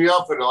picks me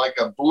up in like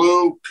a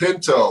blue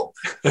Pinto,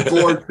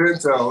 Ford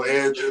Pinto,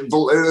 and it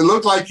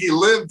looked like he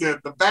lived in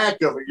the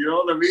back of it. You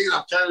know what I mean?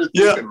 I'm kind of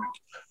thinking,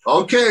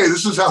 okay,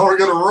 this is how we're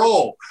going to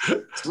roll.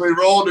 So we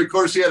rolled. Of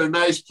course, he had a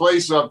nice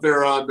place up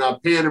there on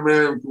Pan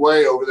American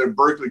Way over there in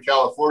Berkeley,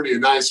 California, a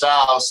nice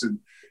house. And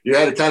you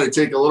had to kind of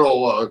take a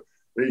little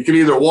you can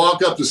either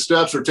walk up the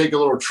steps or take a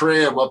little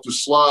tram up the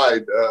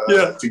slide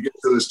to get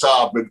to this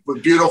top, but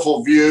with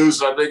beautiful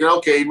views. And I'm thinking,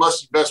 okay, he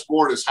must invest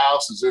more in his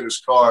houses than his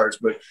cars,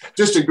 but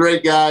just a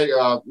great guy.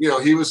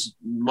 He was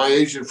my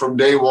agent from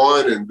day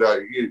one. And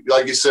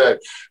like you said,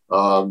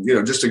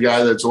 just a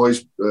guy that's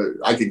always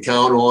I could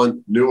count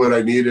on, knew what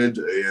I needed.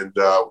 And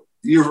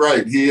you're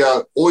right. He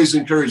always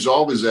encouraged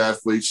all of his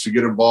athletes to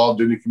get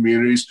involved in the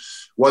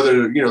communities,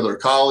 whether, they're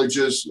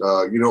colleges,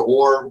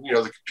 or,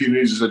 the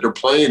communities that they're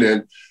playing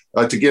in.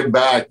 To give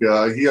back.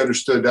 He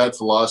understood that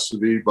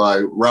philosophy by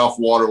Ralph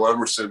Waldo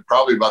Emerson,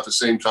 probably about the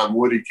same time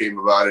Woody came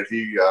about it.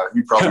 He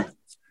probably,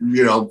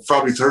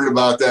 probably heard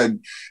about that.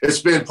 And it's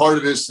been part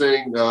of his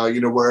thing,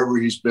 wherever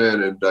he's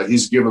been. And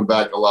he's given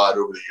back a lot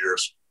over the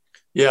years.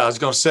 Yeah, I was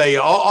going to say,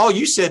 all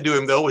you said to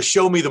him, though, was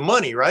show me the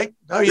money, right?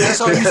 Oh, yeah,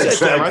 that's all you said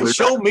to him, right?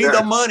 Show me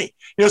the money.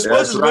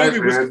 Suppose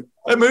that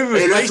movie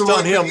was based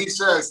on him. He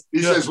says,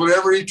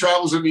 whenever he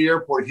travels in the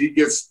airport, he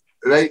gets –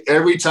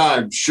 every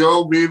time,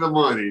 show me the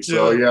money.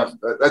 So,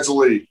 that's a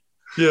lead.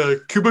 Yeah,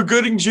 Cuba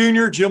Gooding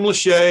Jr., Jim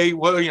Lachey,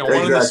 one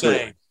and the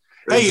same.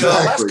 Hey,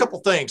 last couple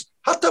things.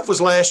 How tough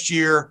was last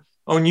year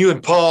on you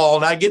and Paul,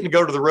 not getting to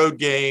go to the road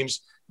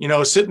games,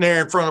 sitting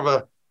there in front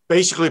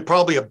of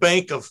probably a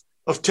bank of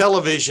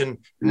television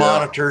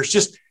monitors,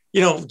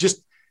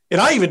 and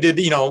I even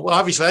did,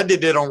 obviously I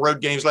did that on road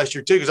games last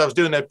year too, because I was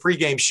doing that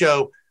pregame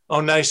show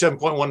on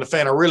 97.1 The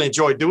Fan. I really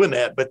enjoyed doing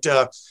that. But,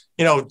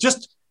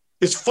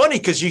 it's funny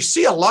because you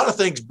see a lot of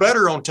things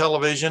better on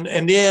television,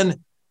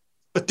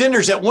 but then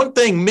there's that one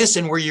thing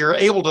missing where you're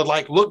able to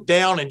like look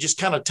down and just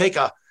kind of take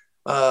a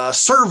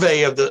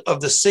survey of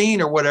the scene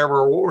or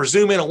whatever, or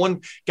zoom in on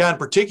one guy in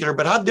particular.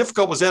 But how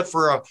difficult was that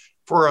for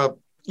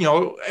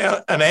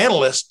an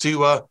analyst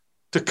to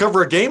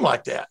cover a game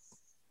like that?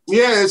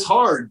 Yeah, it's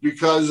hard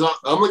because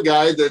I'm a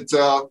guy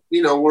that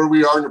where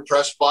we are in the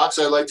press box,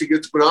 I like to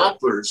get the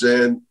binoculars,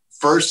 and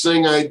first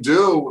thing I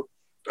do,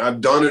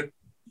 I've done it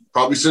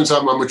probably since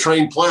I'm a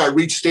trained player, I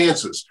read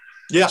stances.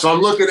 Yeah. So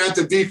I'm looking at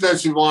the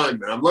defensive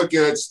lineman. I'm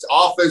looking at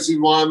offensive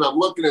lineman. I'm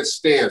looking at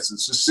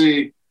stances to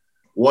see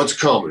what's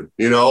coming.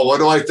 What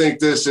do I think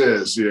this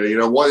is?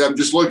 What I'm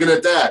just looking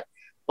at that.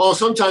 Well,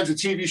 sometimes the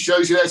TV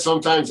shows you that.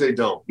 Sometimes they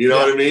don't. You know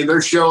what I mean?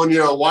 They're showing,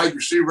 a wide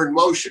receiver in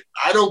motion.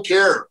 I don't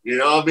care.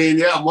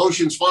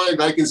 Motion's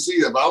fine. I can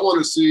see that. But I want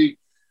to see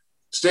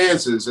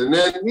stances. And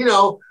then,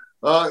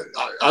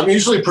 I'm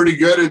usually pretty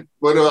good at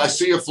when I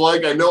see a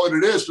flag, I know what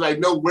it is, but I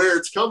know where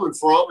it's coming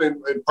from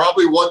and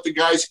probably what the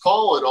guy's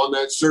calling on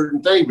that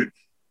certain thing. But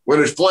when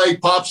a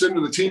flag pops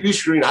into the TV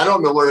screen, I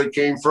don't know where it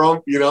came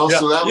from,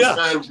 so that was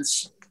kind of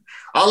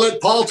I'll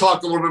let Paul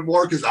talk a little bit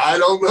more because I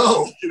don't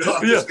know.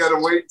 I've just got to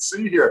wait and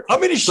see here. How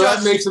many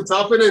shots? That makes it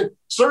tough. And then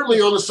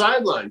certainly on the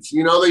sidelines,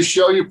 they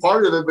show you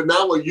part of it, but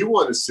not what you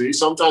want to see.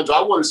 Sometimes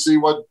I want to see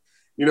what,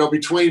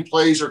 between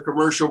plays or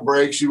commercial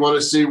breaks, you want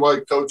to see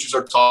what coaches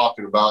are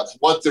talking about,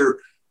 what their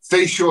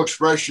facial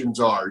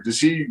expressions are.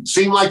 Does he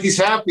seem like he's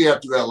happy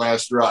after that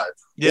last drive?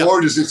 Yep.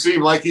 Or does it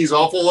seem like he's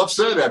awful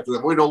upset after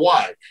that? We know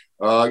why.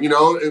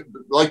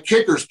 Like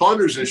kickers,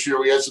 punters this year,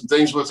 we had some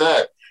things with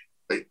that.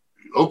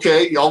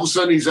 Okay, all of a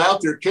sudden he's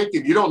out there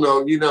kicking. You don't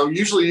know,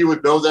 usually you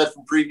would know that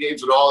from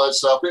pre-games and all that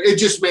stuff. It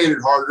just made it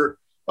harder.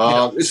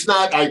 It's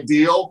not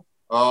ideal,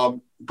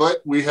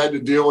 but we had to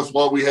deal with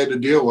what we had to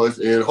deal with.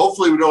 And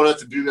hopefully we don't have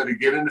to do that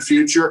again in the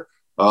future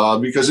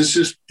because it's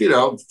just,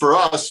 for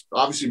us,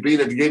 obviously being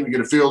at the game, you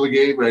get a feel of the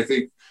game. And I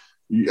think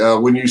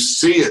when you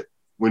see it,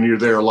 when you're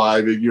there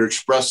live, you're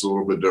expressed a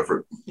little bit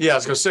different. Yeah, I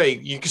was going to say,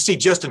 you can see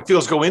Justin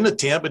Fields go in the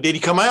tent, but did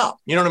he come out?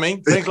 You know what I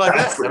mean? Things like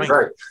that.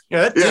 Right.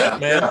 Yeah, that tent,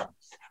 man. Yeah.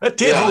 That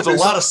tent holds a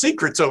lot of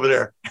secrets over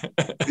there.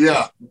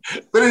 Yeah.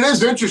 But it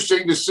is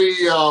interesting to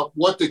see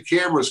what the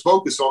cameras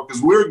focus on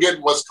because we're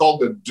getting what's called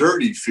the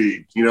dirty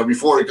feed,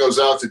 before it goes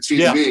out to TV.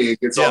 Yeah.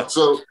 It gets off.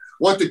 So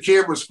what the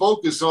cameras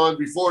focus on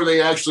before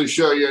they actually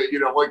show you,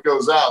 what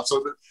goes out.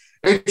 So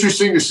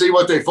interesting to see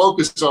what they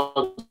focus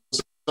on.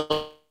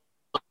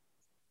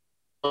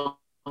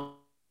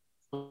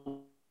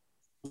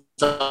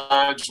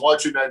 Sometimes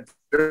watching that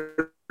dirty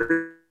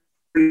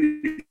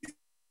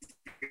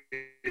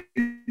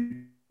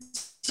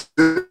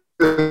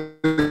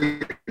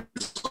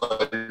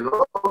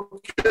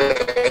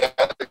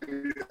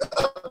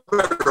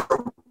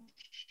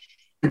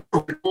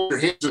your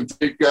hands and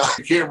take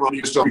the camera on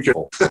you, so be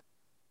careful.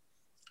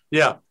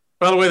 Yeah.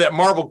 By the way, that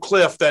marble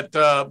cliff, that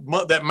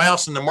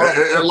mouse in the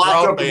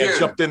marble band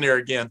jumped in there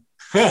again.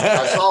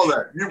 I saw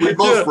that. We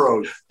both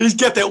froze. He's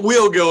got that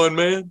wheel going,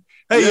 man.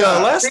 Hey,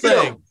 last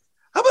thing.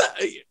 How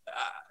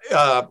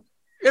about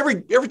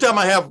every time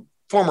I have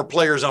former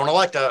players on, I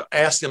like to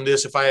ask them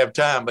this if I have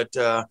time, but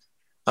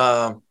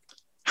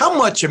how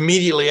much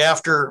immediately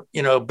after,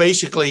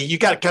 basically you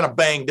got kind of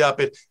banged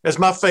up. As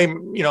my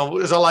fame,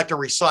 as I like to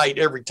recite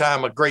every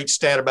time, a great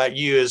stat about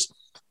you is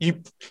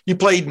you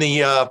played in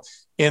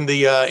the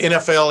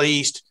NFL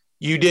East.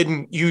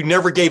 You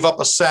never gave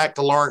up a sack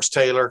to Lawrence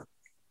Taylor,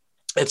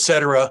 et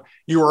cetera.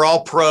 You were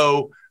all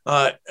pro,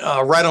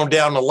 right on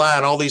down the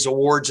line, all these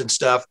awards and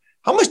stuff.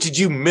 How much did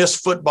you miss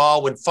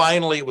football when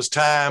finally it was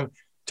time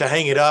to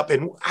hang it up?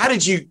 And how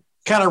did you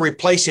kind of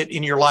replace it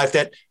in your life,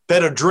 that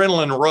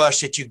adrenaline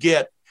rush that you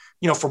get,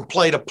 from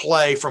play to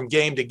play, from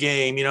game to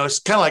game? It's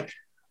kind of like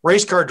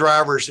race car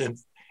drivers and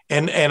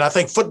I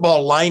think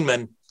football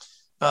linemen.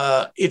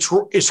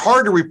 It's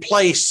hard to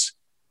replace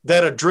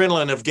that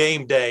adrenaline of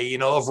game day,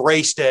 of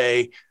race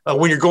day,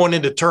 when you're going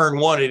into turn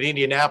one at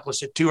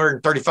Indianapolis at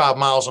 235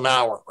 miles an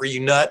hour. Are you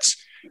nuts?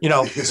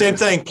 Same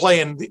thing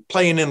playing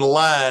in the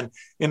line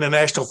in the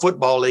National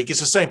Football League. It's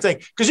the same thing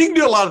because you can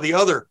do a lot of the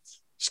other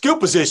skill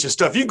position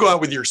stuff. You go out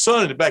with your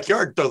son in the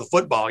backyard and throw the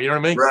football. You know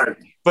what I mean? Right.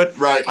 But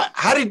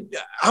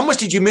how much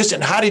did you miss it?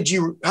 And how did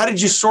you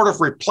sort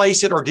of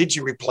replace it, or did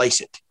you replace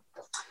it?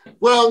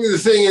 Well, the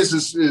thing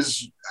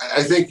is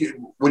I think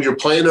when you're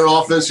playing an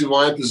offensive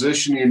line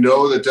position,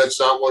 that's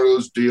not one of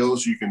those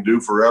deals you can do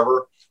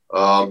forever.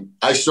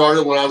 I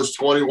started when I was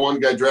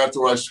 21, got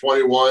drafted when I was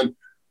 21,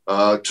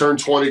 turned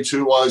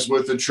 22 while I was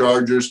with the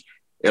Chargers,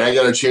 and I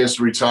got a chance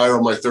to retire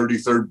on my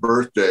 33rd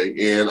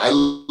birthday. And I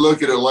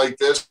look at it like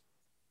this,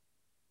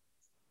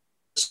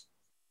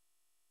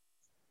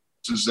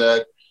 is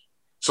that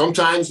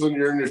sometimes when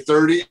you're in your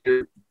 30s,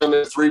 you're in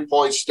a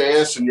 3-point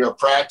stance and you're at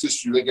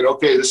practice, you're thinking,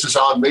 okay, this is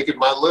how I'm making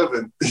my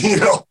living.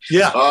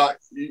 Yeah.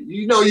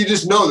 You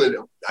just know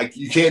that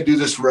you can't do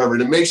this forever.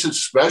 And it makes it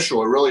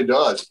special. It really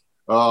does.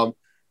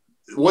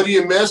 What do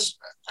you miss?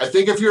 I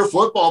think if you're a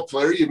football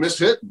player, you miss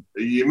hitting.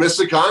 You miss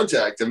the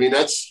contact. I mean,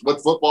 that's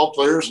what football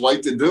players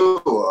like to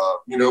do.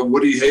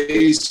 Woody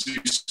Hayes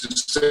used to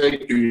say,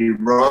 can you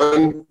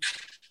run?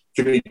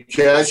 Can he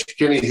catch?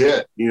 Can he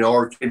hit?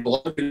 Or can he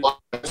block?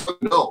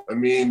 No. I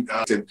mean,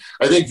 I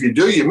think if you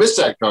do, you miss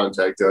that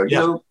contact.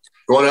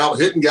 Going out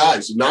hitting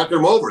guys and knocking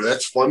them over.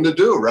 That's fun to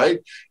do, right?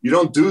 You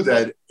don't do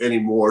that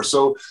anymore.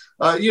 So,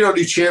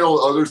 you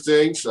channel other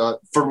things.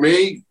 For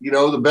me,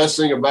 the best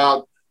thing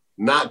about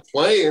not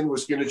playing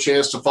was getting a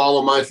chance to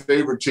follow my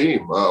favorite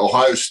team,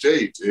 Ohio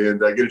State, and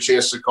get a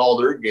chance to call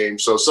their game.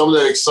 So some of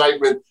that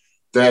excitement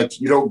that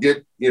you don't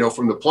get,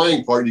 from the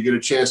playing part, you get a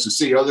chance to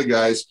see other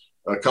guys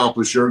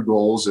accomplish your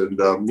goals. And,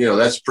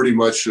 that's pretty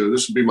much,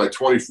 this will be my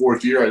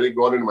 24th year. I think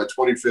going into my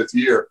 25th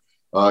year,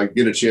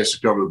 get a chance to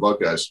cover the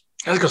Buckeyes.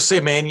 I was going to say,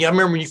 man, I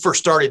remember when you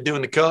first started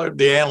doing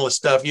the analyst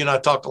stuff, you and I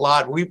talked a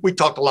lot. We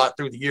talked a lot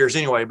through the years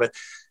anyway, but,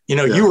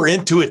 You were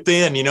into it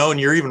then, and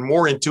you're even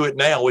more into it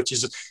now, which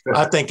is,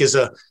 I think is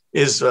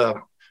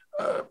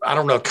I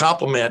don't know,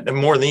 compliment and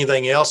more than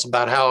anything else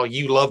about how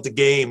you love the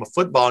game of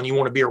football and you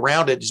want to be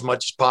around it as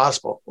much as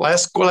possible.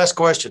 Last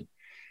question.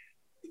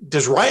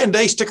 Does Ryan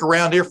Day stick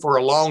around here for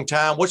a long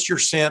time? What's your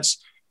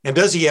sense? And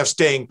does he have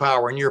staying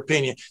power, in your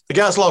opinion? The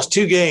guy's lost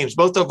 2 games,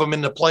 both of them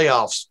in the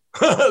playoffs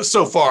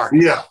so far.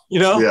 Yeah.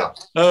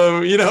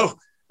 There'll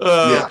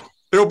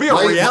be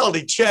a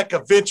reality check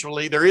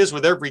eventually. There is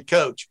with every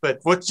coach. But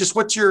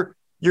what's your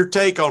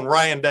take on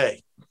Ryan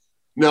Day?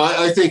 No,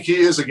 I think he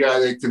is a guy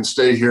that can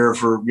stay here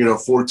for,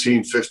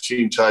 14,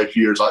 15 type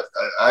years.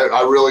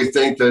 I really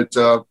think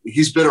that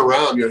he's been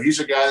around. He's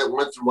a guy that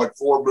went through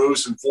 4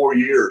 moves in 4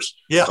 years.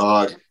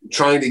 Yeah.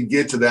 Trying to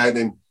get to that.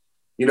 And,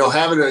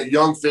 having a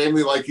young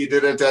family like he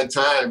did at that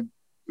time,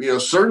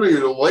 certainly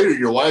later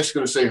your wife's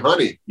going to say,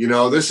 honey,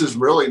 this is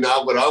really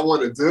not what I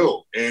want to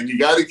do. And you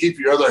got to keep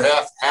your other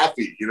half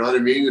happy. You know what I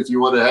mean? If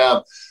you want to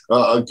have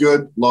a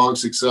good, long,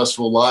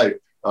 successful life.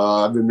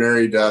 I've been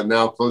married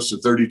now close to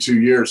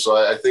 32 years. So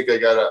I think I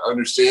got an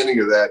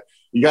understanding of that.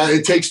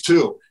 It takes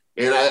 2.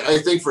 And I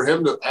think for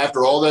him to,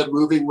 after all that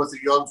moving with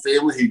a young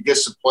family, he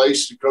gets a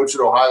place to coach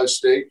at Ohio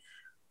State.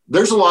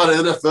 There's a lot of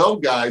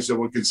NFL guys that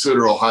would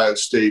consider Ohio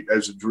State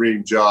as a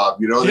dream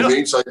job. You know what I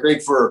mean? So I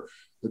think for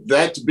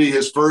that to be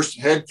his first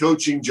head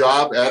coaching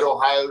job at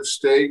Ohio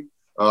State,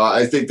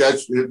 I think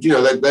that's,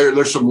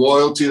 there's some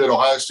loyalty that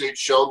Ohio State's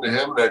shown to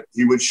him that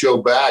he would show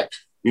back,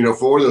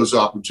 for those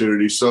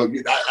opportunities. So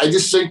I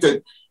just think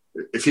that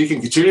if he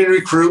can continue to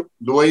recruit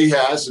the way he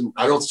has, and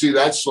I don't see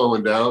that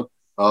slowing down,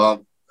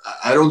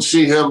 I don't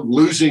see him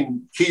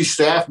losing key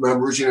staff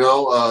members,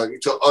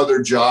 to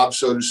other jobs,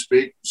 so to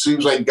speak.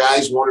 Seems like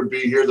guys want to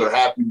be here. They're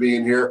happy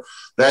being here.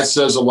 That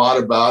says a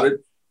lot about it.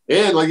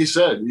 And like you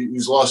said,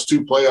 he's lost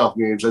 2 playoff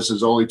games. That's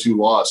his only 2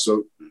 losses.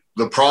 So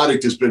the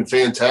product has been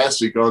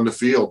fantastic on the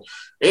field.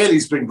 And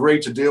he's been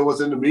great to deal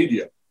with in the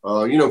media.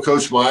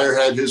 Coach Meyer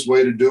had his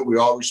way to do it. We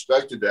all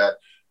respected that.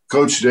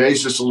 Coach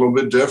Day's just a little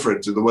bit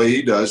different to the way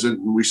he does it.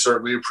 And we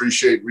certainly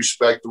appreciate and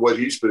respect what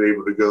he's been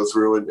able to go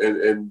through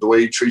and the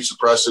way he treats the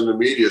press and the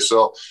media.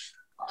 So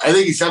I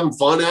think he's having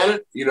fun at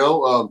it.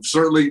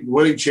 Certainly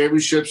winning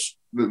championships,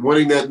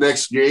 winning that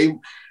next game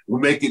will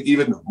make it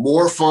even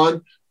more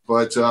fun.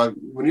 But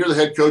when you're the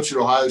head coach at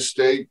Ohio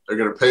State, they're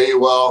going to pay you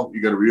well.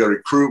 You're going to be able to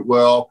recruit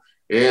well.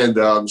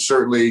 And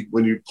certainly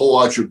when you pull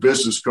out your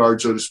business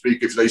card, so to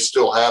speak, if they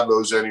still have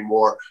those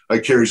anymore,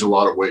 it carries a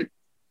lot of weight.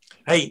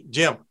 Hey,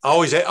 Jim, I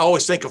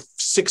always think of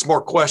 6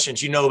 more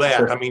questions. You know that.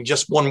 Sure. I mean,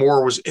 just one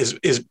more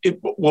it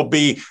will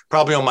be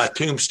probably on my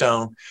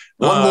tombstone.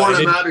 One more and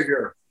I'm out of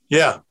here.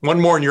 Yeah,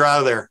 one more and you're out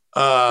of there.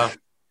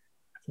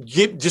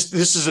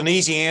 This is an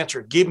easy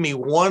answer. Give me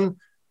a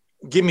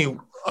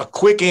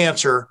quick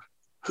answer.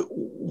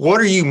 What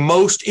are you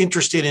most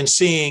interested in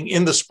seeing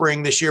in the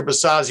spring this year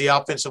besides the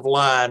offensive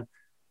line?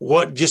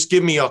 Just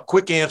give me a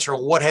quick answer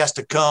on what has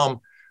to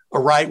come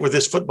right with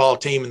this football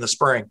team in the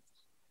spring.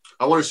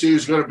 I want to see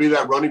who's going to be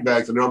that running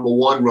back, the number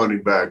 1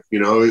 running back.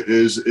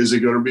 Is it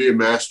going to be a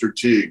Master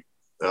Teague?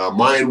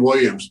 Mayan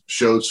Williams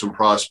showed some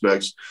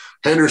prospects.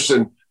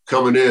 Henderson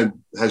coming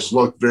in has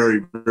looked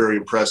very, very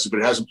impressive,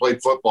 but hasn't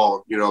played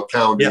football, a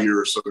calendar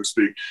year, so to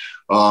speak.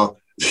 You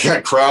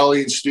got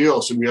Crowley and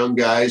Steele, some young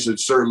guys that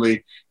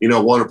certainly,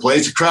 want to play.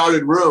 It's a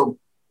crowded room,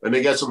 and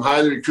they got some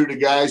highly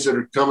recruited guys that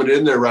are coming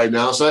in there right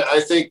now. So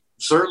I think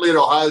certainly at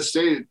Ohio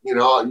State,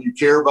 you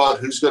care about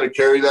who's going to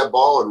carry that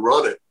ball and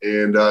run it.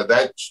 And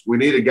we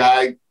need a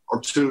guy or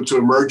 2 to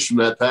emerge from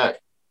that pack.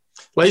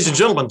 Ladies and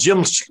gentlemen,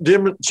 Jim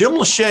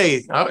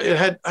Lachey.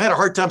 I had a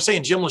hard time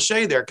saying Jim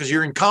Lachey there because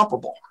you're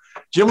incomparable.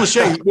 Jim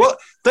Lachey, well,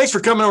 thanks for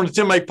coming on the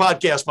Tim May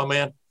podcast, my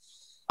man.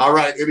 All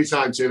right.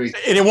 Anytime, Timmy.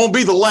 And it won't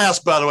be the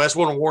last, by the way. I just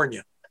want to warn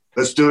you.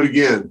 Let's do it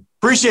again.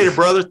 Appreciate it,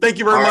 brother. Thank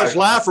you very much. Right.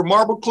 Live from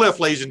Marble Cliff,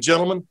 ladies and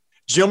gentlemen,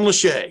 Jim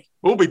Lachey.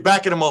 We'll be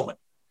back in a moment.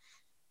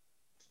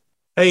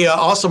 Hey,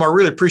 awesome. I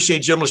really appreciate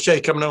Jim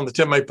Lachey coming on the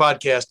Tim May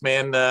podcast,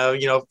 man.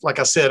 Like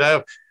I said,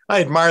 I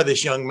admire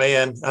this young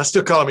man. I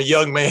still call him a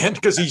young man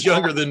because he's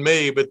younger than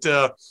me. But,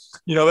 that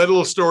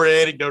little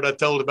story anecdote I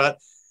told about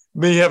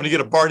me having to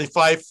get a Barney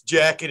Fife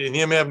jacket and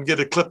him having to get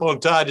a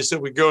clip-on tie just so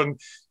we going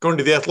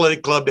to the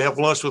athletic club to have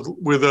lunch with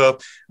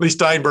Lee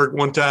Steinberg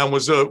one time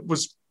was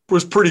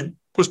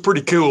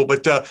pretty cool.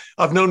 But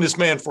I've known this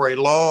man for a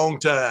long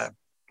time.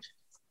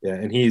 Yeah,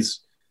 and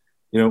he's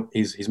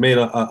made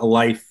a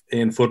life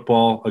in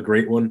football, a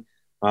great one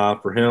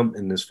for him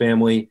and his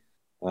family.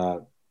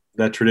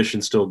 That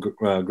tradition's still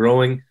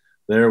growing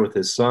there with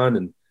his son,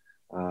 and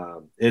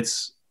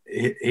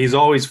he's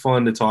always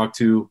fun to talk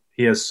to.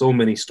 He has so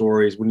many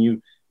stories. When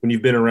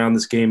you've been around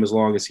this game as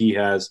long as he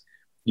has,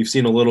 you've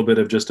seen a little bit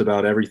of just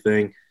about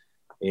everything.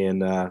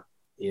 And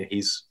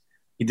he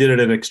did it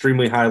at an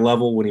extremely high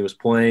level when he was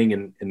playing,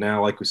 and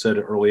now, like we said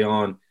early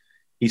on,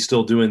 he's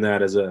still doing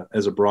that as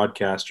a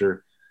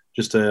broadcaster.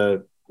 Just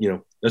a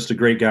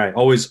great guy.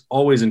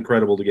 Always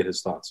incredible to get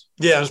his thoughts.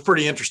 Yeah, it was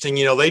pretty interesting.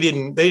 They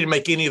didn't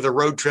make any of the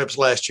road trips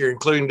last year,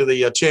 including to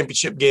the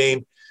championship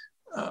game.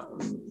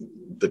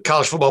 the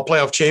college football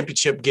playoff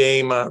championship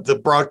game. The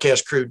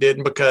broadcast crew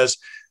didn't because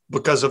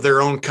of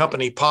their own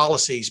company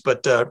policies,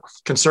 but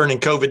concerning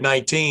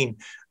COVID-19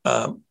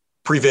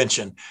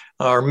 prevention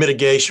or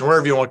mitigation,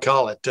 whatever you want to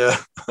call it,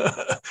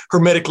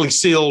 hermetically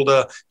sealed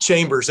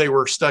chambers they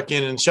were stuck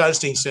in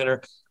Schottenstein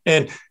Center.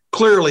 And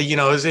clearly, you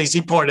know, as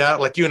he pointed out,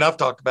 like you and I've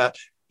talked about,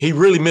 he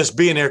really missed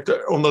being there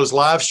on those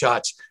live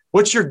shots.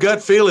 What's your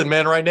gut feeling,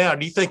 man, right now?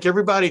 Do you think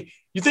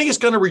it's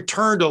going to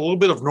return to a little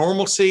bit of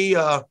normalcy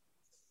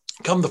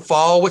come the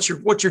fall? What's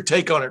your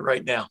take on it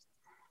right now?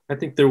 I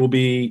think there will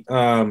be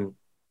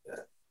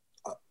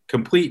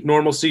complete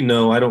normalcy.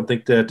 No, I don't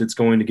think that it's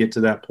going to get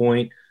to that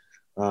point.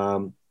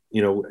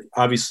 You know,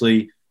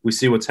 obviously we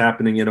see what's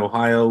happening in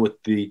Ohio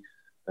with the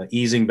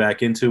easing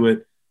back into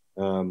it.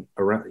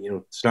 Around, you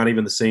know, it's not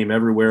even the same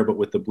everywhere, but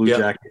with the Blue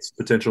Jackets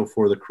potential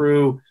for the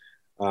crew,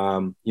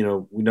 you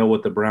know, we know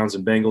what the Browns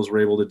and Bengals were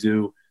able to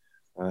do.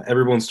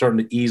 Everyone's starting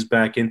to ease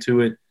back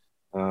into it.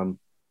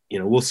 You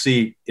know, we'll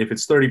see if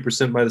it's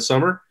 30% by the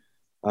summer,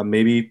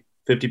 maybe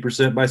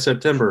 50% by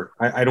September.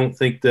 I don't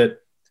think that,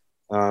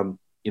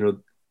 you know,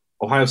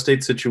 Ohio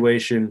State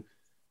situation,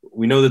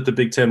 we know that the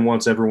Big Ten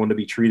wants everyone to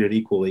be treated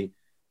equally.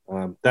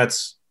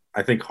 That's,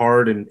 I think,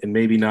 hard and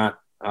maybe not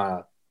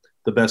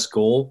the best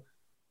goal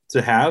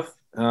to have,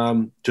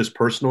 just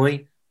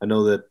personally. I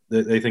know that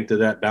they think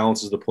that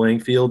balances the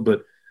playing field,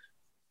 but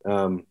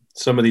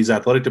some of these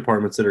athletic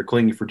departments that are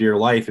clinging for dear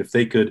life, if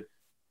they could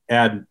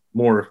add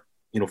more,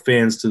 you know,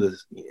 fans to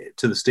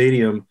the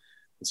stadium,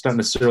 it's not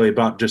necessarily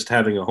about just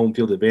having a home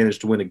field advantage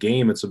to win a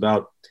game. It's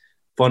about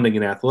funding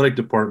an athletic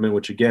department,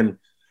 which again,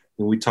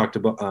 we talked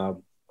about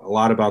a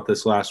lot about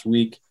this last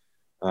week.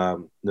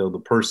 You know, the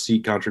per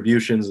seat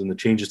contributions and the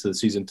changes to the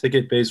season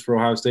ticket base for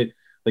Ohio State.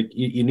 Like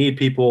you need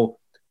people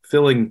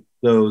filling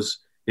those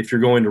if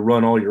you're going to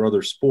run all your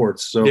other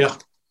sports. So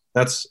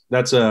that's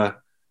a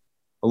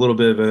little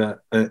bit of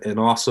an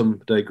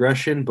awesome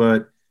digression,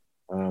 but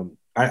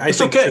I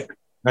think okay.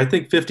 I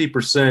think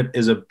 50%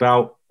 is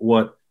about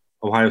what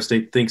Ohio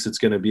State thinks it's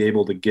going to be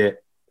able to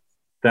get.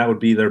 That would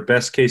be their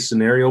best case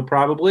scenario,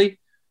 probably.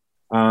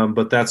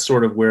 But that's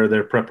sort of where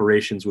their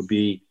preparations would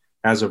be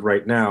as of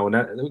right now.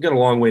 And we've got a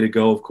long way to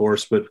go, of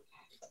course, but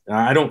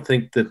I don't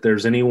think that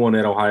there's anyone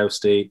at Ohio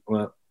State.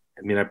 Well,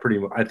 I mean,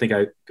 I think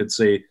I could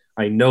say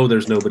I know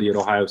there's nobody at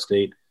Ohio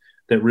State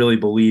that really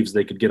believes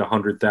they could get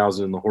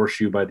 100,000 in the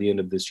horseshoe by the end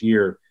of this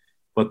year,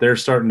 but they're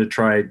starting to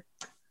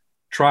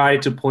try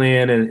to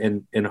plan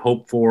and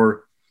hope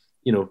for,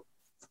 you know,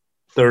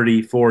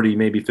 30, 40,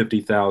 maybe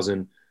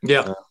 50,000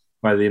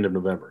 by the end of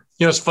November.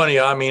 You know, it's funny.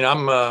 I mean,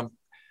 I'm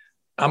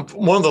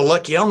one of the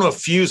lucky, I don't know if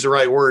few is the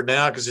right word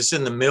now because it's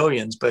in the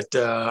millions, but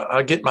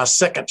I get my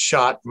second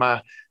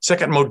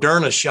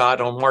Moderna shot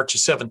on March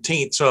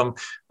 17th. So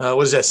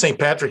was that St.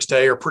 Patrick's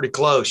Day or pretty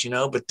close, you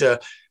know,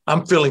 but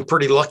I'm feeling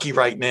pretty lucky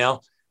right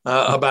now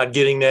about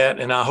getting that.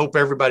 And I hope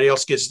everybody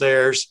else gets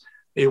theirs,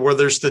 where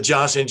there's the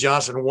Johnson &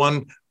 Johnson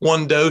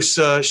one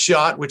dose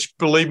shot, which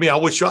believe me, I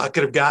wish I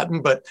could have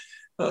gotten, but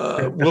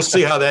we'll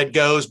see how that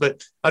goes.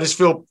 But I just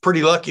feel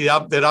pretty lucky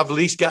that I've at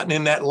least gotten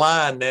in that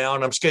line now,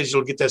 and I'm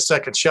scheduled to get that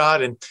second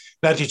shot. And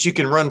not that you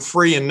can run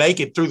free and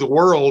naked through the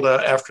world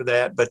after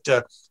that, but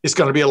it's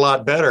going to be a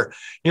lot better.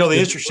 You know, the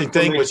interesting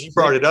thing was you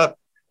brought it up.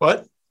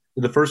 What?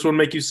 Did the first one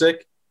make you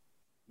sick?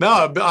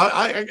 No,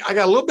 I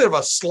got a little bit of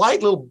a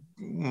slight little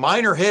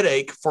minor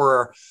headache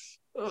for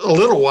a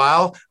little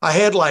while. I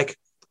had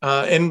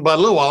and by a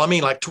little while, I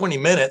mean like 20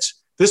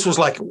 minutes. This was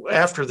like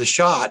after the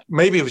shot.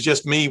 Maybe it was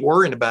just me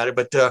worrying about it.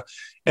 But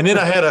and then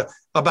I had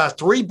about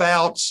 3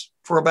 bouts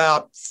for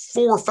about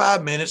 4 or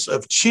 5 minutes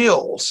of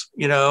chills,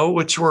 you know,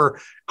 which were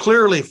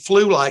clearly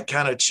flu-like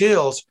kind of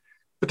chills,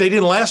 but they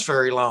didn't last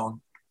very long.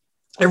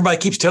 Everybody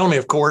keeps telling me,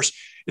 of course,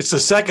 it's the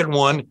second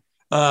one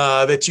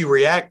that you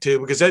react to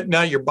because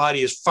now your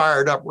body is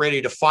fired up,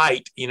 ready to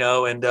fight, you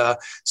know, and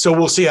so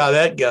we'll see how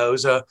that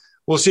goes.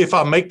 We'll see if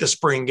I make the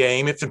spring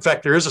game, if in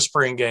fact there is a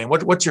spring game.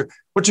 What's your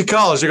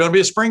call? Is there going to be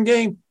a spring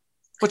game?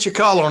 What's your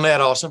call on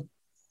that, Austin?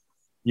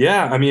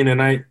 Yeah, I mean,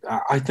 and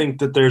I think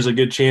that there's a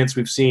good chance.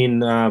 We've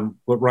seen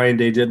what Ryan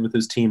Day did with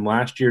his team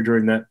last year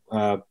during that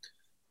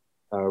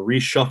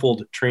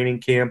reshuffled training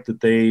camp that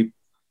they,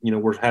 you know,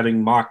 were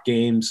having mock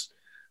games,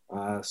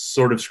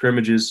 sort of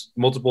scrimmages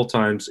multiple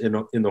times in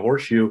the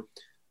horseshoe.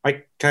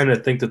 I kind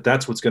of think that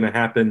that's what's going to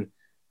happen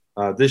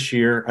this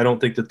year. I don't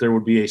think that there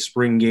would be a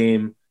spring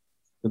game.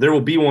 There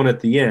will be one at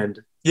the end.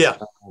 Yeah.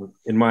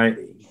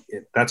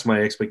 That's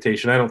my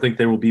expectation. I don't think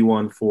there will be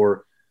one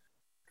for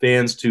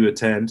fans to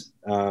attend.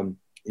 You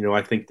know,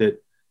 I think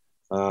that,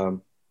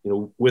 you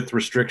know, with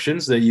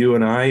restrictions that you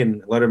and I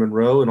and Letterman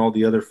Rowe and all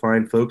the other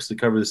fine folks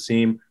that cover this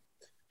team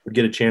would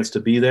get a chance to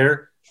be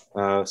there,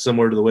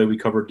 similar to the way we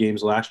covered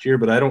games last year.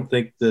 But I don't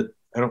think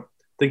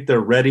they're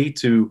ready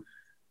to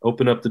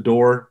open up the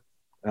door,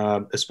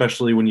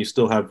 especially when you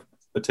still have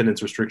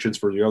attendance restrictions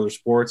for the other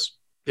sports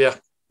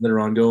that are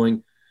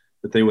ongoing,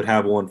 that they would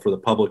have one for the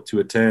public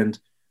to attend.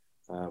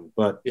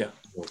 But you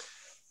know,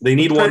 they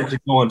need one to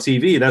go on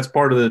TV. That's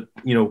part of the,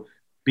 you know,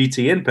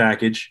 BTN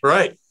package.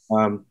 Right.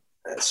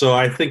 So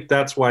I think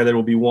that's why there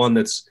will be one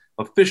that's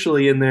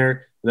officially in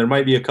there. There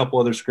might be a couple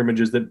other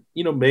scrimmages that,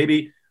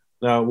 maybe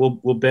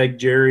we'll beg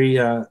Jerry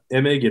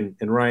Emig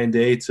and Ryan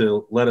Day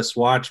to let us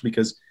watch,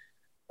 because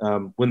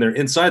when they're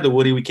inside the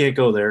Woody, we can't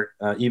go there.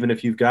 Even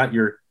if you've got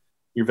your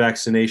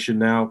vaccination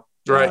now,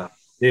 Right.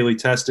 Daily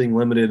testing,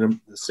 limited,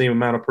 the same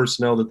amount of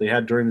personnel that they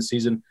had during the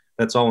season.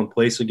 That's all in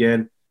place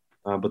again,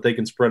 but they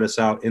can spread us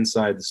out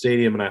inside the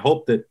stadium. And I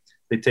hope that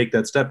they take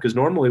that step, because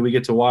normally we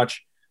get to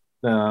watch,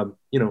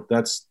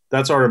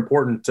 that's our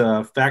important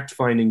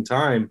fact-finding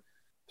time,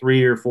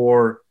 3 or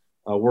 4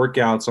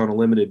 workouts on a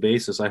limited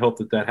basis. I hope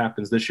that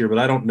happens this year, but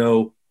I don't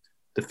know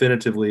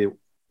definitively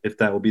if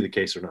that will be the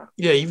case or not.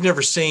 Yeah, you've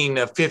never seen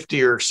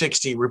 50 or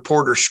 60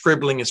 reporters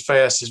scribbling as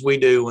fast as we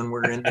do when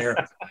we're in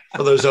there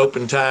for those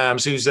open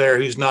times. Who's there?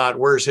 Who's not?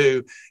 Where's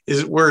who?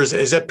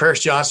 Is that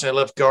Paris Johnson at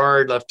left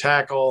guard, left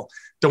tackle?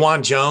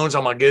 DeJuan Jones?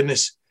 Oh my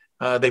goodness,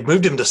 they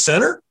moved him to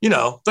center.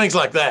 Things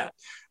like that.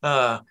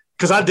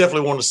 Because I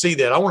definitely want to see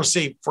that. I want to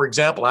see, for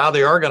example, how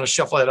they are going to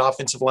shuffle that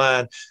offensive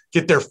line,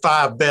 get their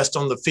 5 best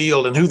on the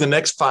field, and who the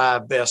next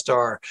 5 best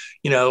are,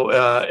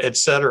 et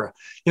cetera.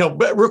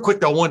 But real quick,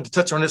 though, I wanted to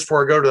touch on this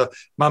before I go to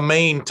my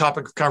main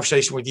topic of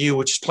conversation with you,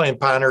 which is playing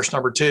Pioneers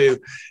number 2.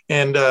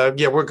 And,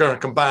 we're going to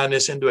combine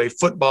this into a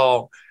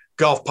football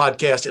golf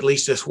podcast at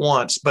least this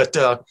once. But,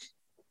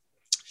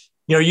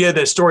 you had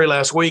that story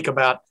last week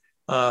about,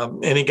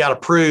 and it got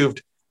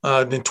approved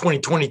in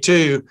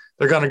 2022,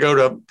 they're going to go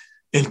to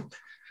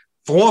 –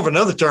 for want of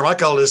another term, I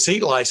call it a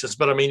seat license,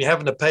 but I mean, you're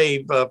having to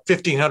pay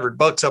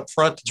 $1,500 up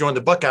front to join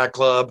the Buckeye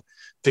Club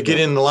to get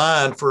in the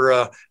line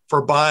for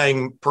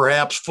buying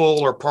perhaps full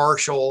or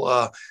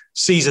partial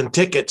season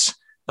tickets.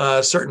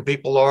 Certain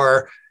people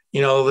are,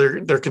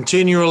 they're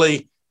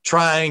continually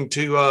trying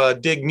to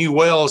dig new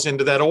wells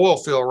into that oil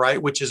field, right?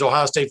 Which is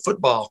Ohio State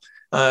football.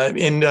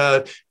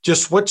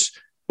 Just what's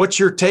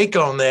your take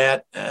on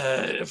that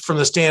from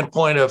the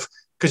standpoint of,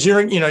 because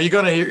you're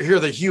going to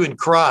hear the hue and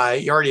cry,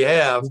 you already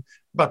have,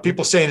 about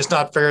people saying it's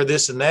not fair,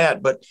 this and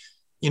that, but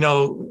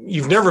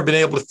you've never been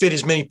able to fit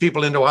as many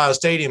people into Ohio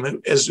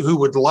Stadium as who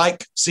would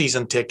like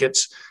season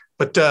tickets.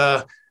 But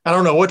I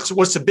don't know, what's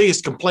the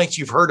biggest complaints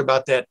you've heard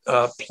about that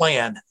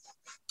plan?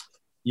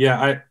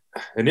 Yeah,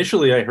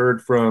 initially I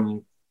heard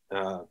from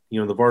the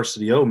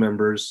Varsity O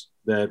members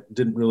that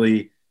didn't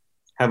really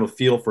have a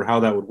feel for how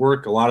that would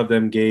work. A lot of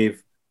them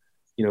gave,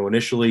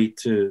 initially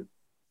to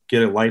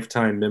get a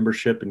lifetime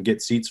membership and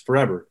get seats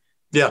forever.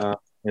 Yeah,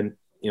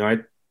 I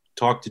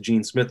talked to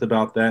Gene Smith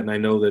about that, and I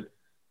know that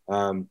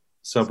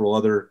several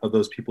other of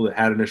those people that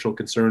had initial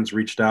concerns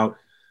reached out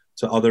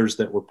to others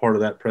that were part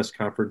of that press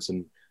conference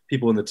and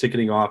people in the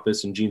ticketing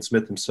office and Gene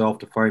Smith himself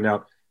to find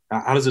out,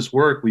 how does this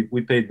work?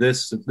 We paid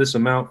this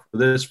amount for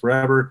this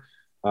forever.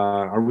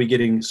 Are we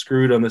getting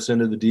screwed on this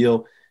end of the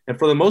deal? And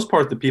for the most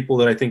part, the people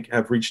that I think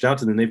have reached out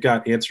to them, they've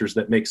got answers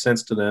that make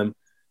sense to them.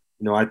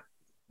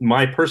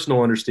 My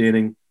personal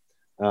understanding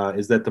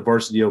is that the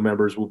Varsity O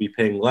members will be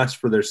paying less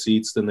for their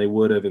seats than they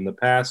would have in the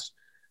past.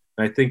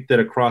 And I think that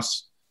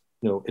across,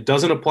 it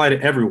doesn't apply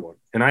to everyone.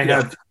 And I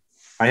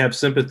have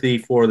sympathy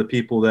for the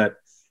people that,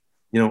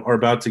 are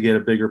about to get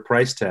a bigger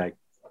price tag.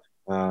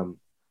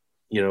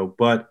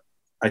 But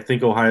I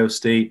think Ohio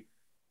State,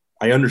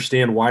 I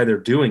understand why they're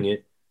doing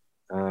it.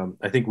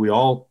 I think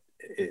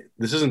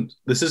this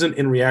isn't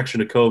in reaction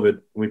to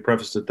COVID. We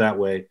prefaced it that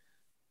way,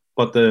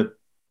 but the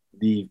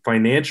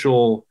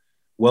financial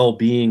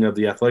well-being of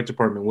the athletic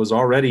department was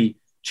already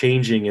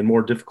changing and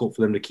more difficult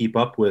for them to keep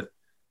up with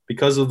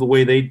because of the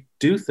way they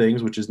do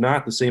things, which is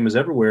not the same as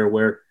everywhere,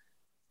 where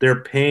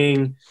they're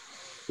paying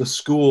the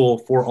school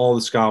for all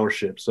the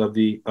scholarships of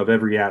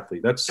every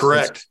athlete. That's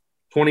correct.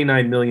 That's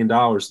 $29 million.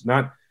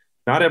 Not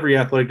every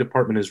athletic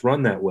department is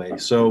run that way.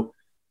 So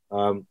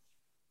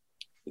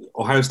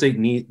Ohio State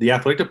the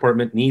athletic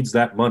department needs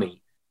that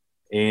money,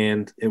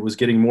 and it was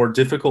getting more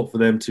difficult for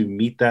them to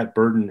meet that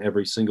burden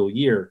every single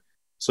year.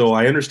 So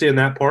I understand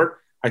that part.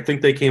 I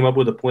think they came up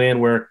with a plan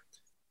where,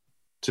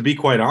 to be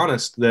quite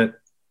honest, that,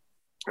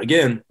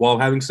 again, while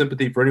having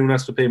sympathy for anyone who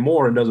has to pay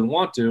more and doesn't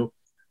want to,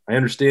 I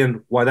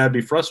understand why that'd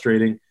be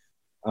frustrating.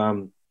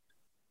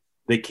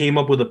 They came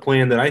up with a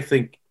plan that I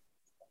think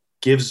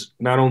gives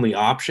not only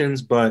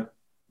options, but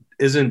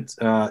isn't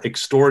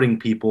extorting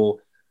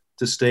people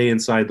to stay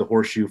inside the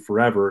horseshoe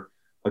forever.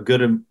 A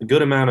good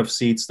amount of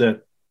seats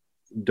that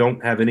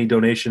don't have any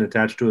donation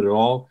attached to it at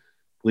all.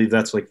 I believe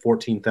that's like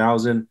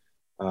 14,000.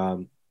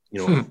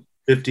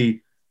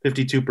 52%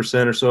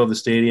 or so of the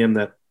stadium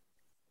that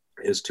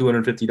is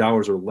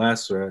 $250 or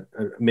less, or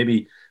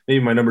maybe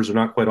my numbers are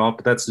not quite off,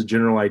 but that's the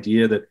general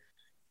idea, that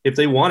if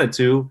they wanted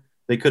to,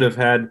 they could have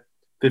had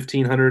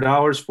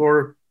 $1,500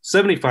 for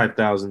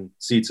 75,000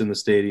 seats in the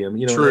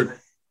stadium. True.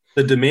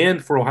 The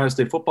demand for Ohio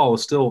State football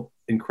is still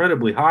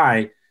incredibly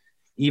high,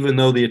 even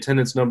though the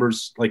attendance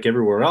numbers, like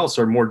everywhere else,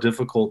 are more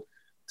difficult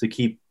to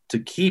keep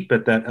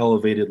at that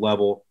elevated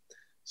level.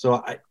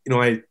 So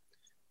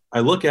I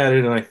look at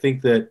it and I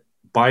think that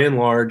by and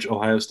large,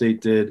 Ohio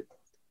State did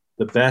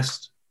the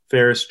best,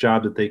 fairest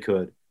job that they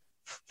could,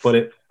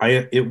 but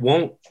it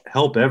won't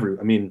help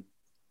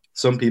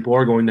some people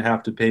are going to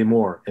have to pay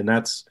more, and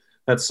that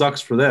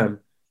sucks for them.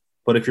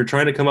 But if you're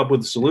trying to come up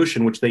with a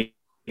solution, which they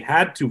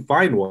had to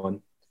find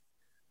one,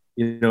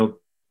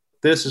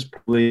 this is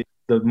probably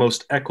the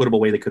most equitable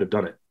way they could have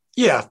done it.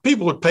 Yeah, if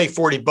people would pay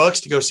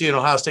 $40 to go see an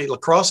Ohio State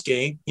lacrosse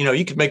game,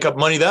 you could make up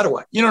money that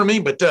way. You know what I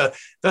mean? But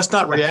that's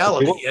not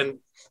reality.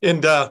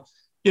 And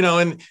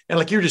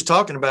like you were just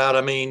talking about,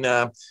 I mean,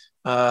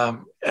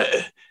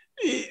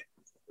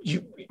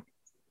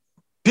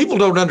 people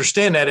don't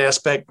understand that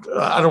aspect.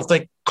 I don't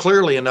think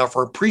clearly enough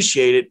or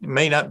appreciate it.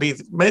 May not be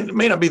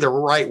the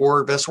right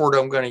word, best word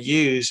I'm going to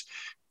use.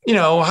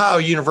 Ohio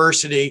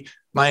University,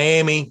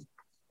 Miami,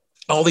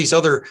 all these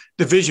other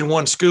Division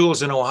I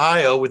schools in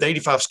Ohio with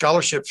 85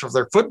 scholarships for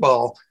their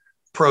football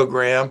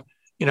program,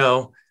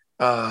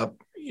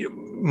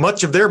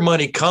 much of their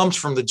money comes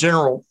from the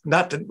general,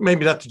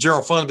 maybe not the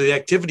general fund, but the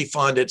activity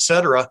fund, et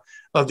cetera,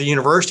 of the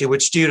university,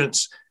 which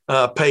students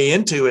pay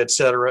into, et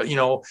cetera.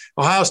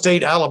 Ohio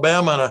State,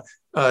 Alabama,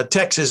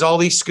 Texas, all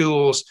these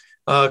schools,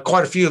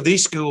 quite a few of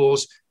these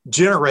schools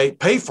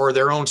pay for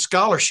their own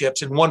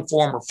scholarships in one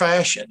form or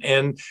fashion.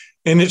 And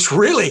it's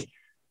really,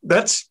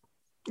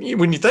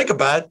 when you think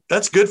about it,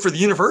 that's good for the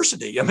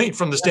university. I mean,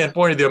 from the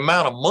standpoint of the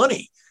amount of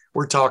money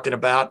we're talking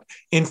about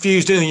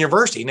infused in the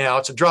university. Now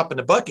it's a drop in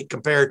the bucket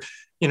compared,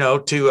 to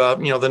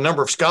the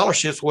number of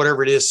scholarships,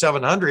 whatever it is,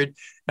 700,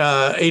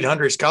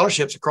 800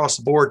 scholarships across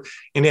the board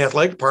in the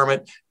athletic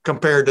department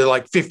compared to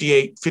like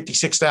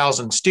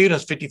 56,000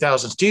 students,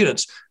 50,000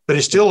 students. But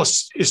it's still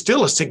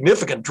a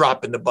significant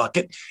drop in the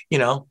bucket,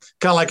 kind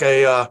of like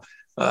kind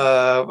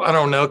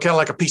of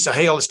like a piece of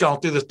hail that's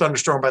gone through the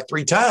thunderstorm about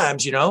 3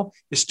 times,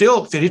 it's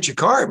still, if it hits your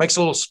car, it makes a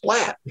little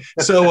splat.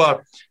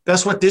 So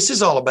that's what this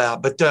is all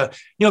about. But, the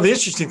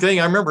interesting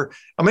thing, I remember,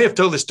 I may have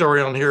told this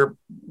story on here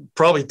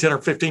probably 10 or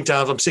 15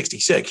 times. I'm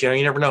 66.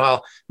 You never know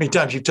how many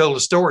times you've told a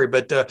story.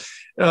 But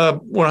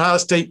when Ohio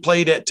State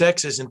played at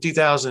Texas in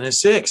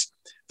 2006,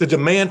 the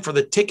demand for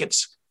the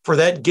tickets for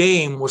that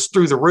game was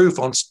through the roof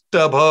on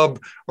StubHub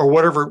or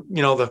whatever,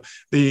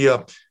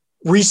 the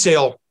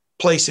resale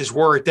places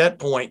were at that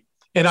point.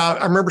 And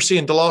I remember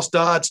seeing DeLoss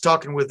Dodds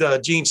talking with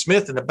Gene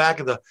Smith in the back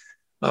of the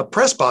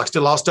press box.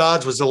 DeLoss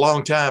Dodds was a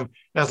longtime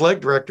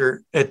athletic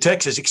director at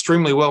Texas,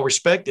 extremely well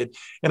respected.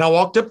 And I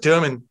walked up to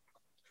him and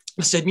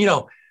I said,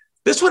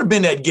 this would have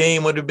been that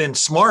game would have been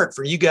smart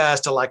for you guys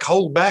to like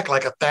hold back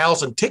like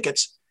 1,000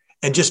 tickets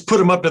and just put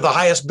them up to the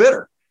highest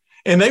bidder.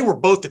 And they were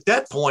both at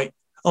that point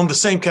on the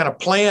same kind of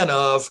plan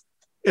of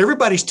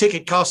everybody's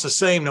ticket costs the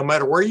same, no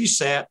matter where you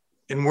sat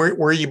and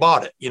where you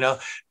bought it,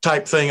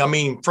 type thing. I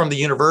mean, from the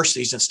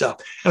universities and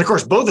stuff. And of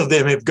course, both of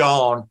them have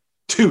gone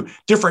to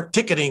different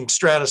ticketing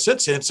strata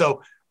since then.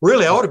 So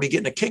really, I ought to be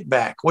getting a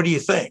kickback. What do you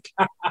think?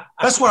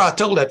 That's what I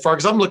told that for,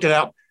 because I'm looking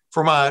out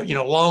for my,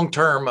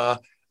 long-term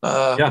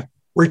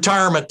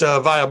retirement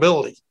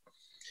viability.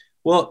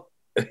 Well,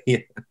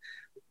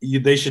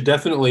 they should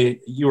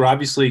definitely, you were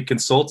obviously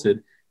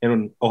consulted,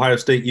 and Ohio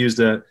State used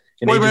no.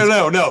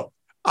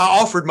 I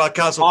offered my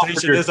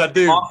consultation as I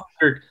do.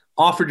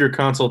 Offered your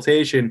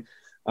consultation.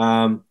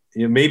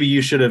 Maybe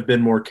you should have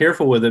been more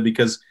careful with it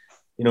because,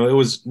 it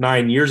was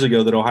 9 years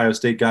ago that Ohio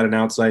State got an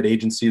outside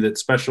agency that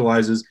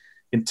specializes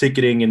in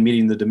ticketing and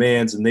meeting the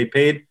demands, and they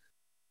paid,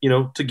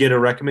 to get a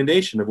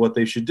recommendation of what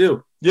they should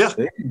do. Yeah.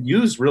 They didn't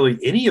use really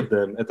any of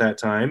them at that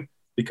time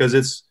because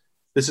this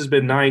has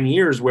been 9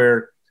 years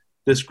where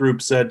this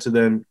group said to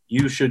them,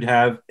 you should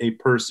have a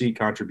per seat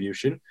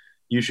contribution.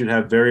 You should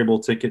have variable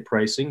ticket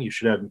pricing. You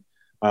should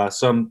have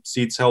some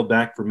seats held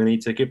back for mini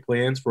ticket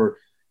plans for,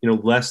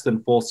 less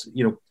than full,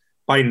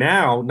 by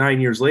now, 9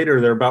 years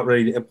later, they're about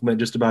ready to implement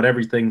just about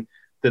everything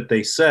that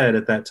they said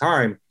at that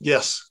time.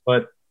 Yes.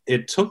 But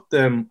it took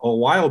them a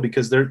while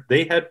because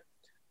they had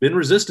been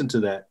resistant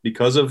to that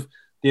because of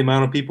the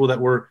amount of people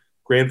that were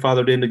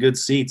grandfathered into good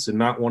seats and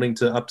not wanting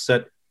to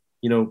upset,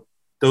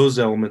 those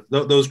elements,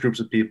 those groups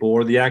of people,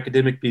 or the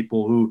academic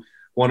people who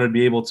wanted to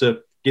be able to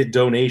get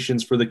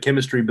donations for the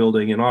chemistry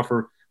building and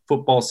offer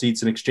football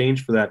seats in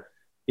exchange for that.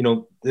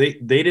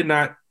 They did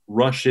not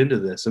rush into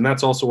this. And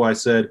that's also why I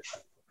said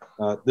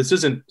this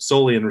isn't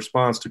solely in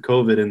response to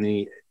COVID and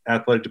the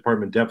athletic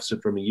department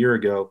deficit from a year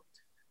ago.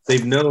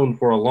 They've known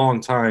for a long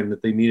time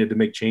that they needed to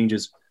make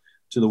changes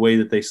to the way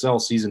that they sell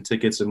season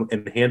tickets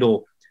and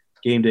handle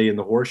game day in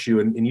the Horseshoe.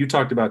 And you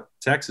talked about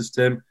Texas,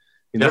 Tim.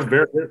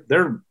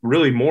 They're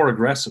really more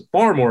aggressive,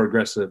 far more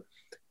aggressive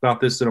about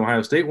this than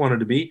Ohio State wanted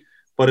to be.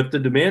 But if the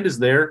demand is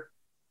there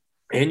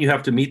and you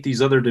have to meet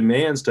these other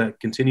demands to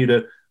continue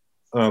to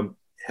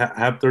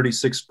have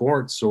 36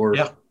 sports or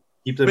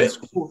keep them in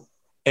school.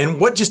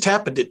 And what just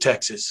happened at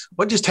Texas?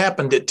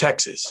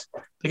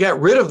 They got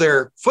rid of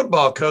their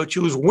football coach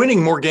who was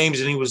winning more games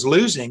than he was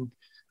losing,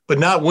 but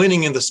not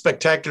winning in the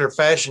spectacular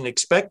fashion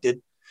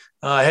expected.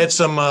 Had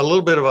some a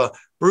little bit of a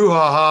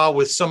brouhaha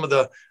with some of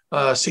the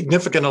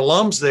significant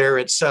alums there,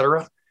 et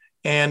cetera.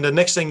 And the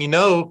next thing you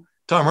know,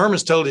 Tom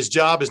Herman's told his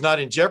job is not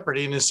in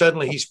jeopardy, and then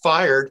suddenly he's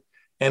fired,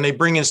 and they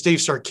bring in Steve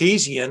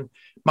Sarkisian.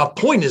 My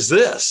point is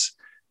this,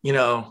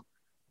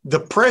 the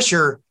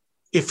pressure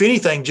if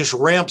anything, just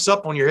ramps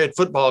up on your head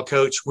football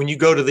coach when you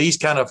go to these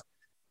kind of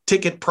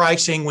ticket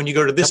pricing, when you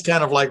go to this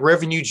kind of like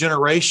revenue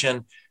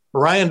generation.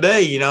 Ryan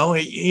Day,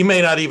 he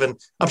may not even,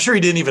 I'm sure he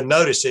didn't even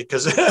notice it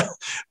because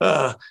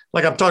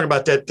like I'm talking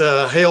about that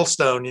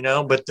hailstone,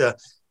 but the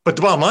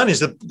bottom line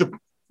is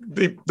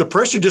the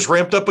pressure just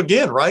ramped up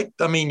again, right?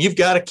 I mean, you've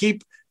got to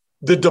keep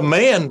the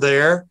demand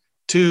there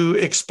to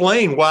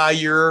explain why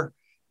you're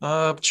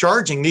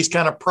charging these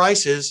kind of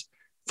prices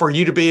for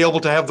you to be able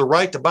to have the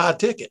right to buy a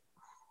ticket.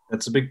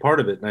 That's a big part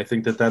of it. And I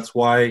think that's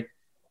why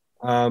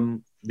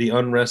the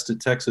unrest at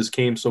Texas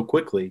came so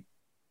quickly,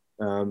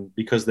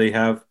 because they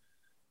have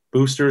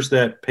boosters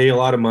that pay a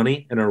lot of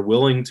money and are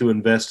willing to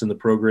invest in the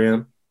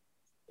program.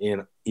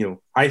 And,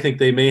 I think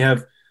they may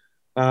have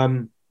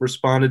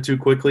responded too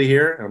quickly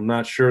here. I'm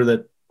not sure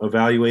that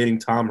evaluating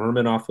Tom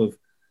Herman off of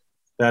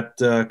that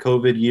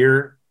COVID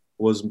year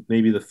was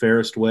maybe the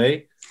fairest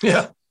way.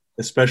 Yeah.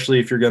 Especially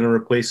if you're going to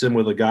replace him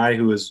with a guy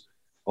who is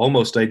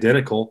almost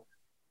identical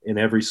in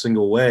every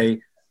single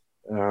way,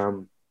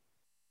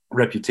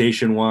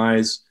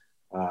 reputation-wise.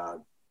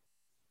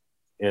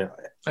 Yeah.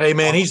 Hey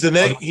man, he's the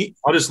next.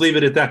 I'll just leave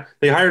it at that.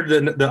 They hired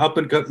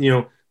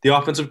the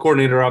offensive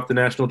coordinator off the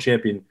national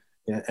champion,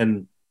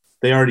 and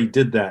they already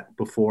did that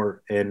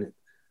before, and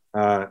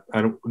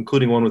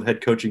including one with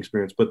head coaching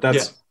experience. But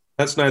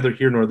that's neither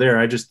here nor there.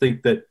 I just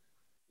think that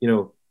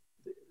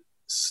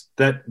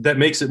that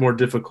makes it more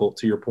difficult.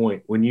 To your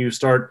point, when you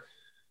start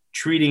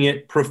treating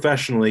it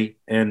professionally,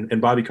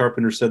 and Bobby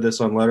Carpenter said this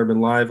on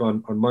Letterman Live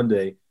on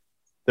Monday.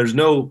 There's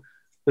no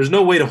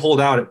way to hold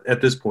out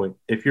at this point.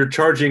 If you're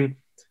charging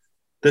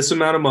this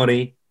amount of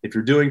money, if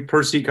you're doing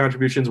per seat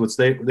contributions, which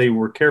they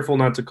were careful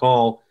not to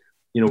call,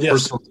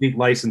 personal seat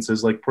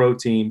licenses like pro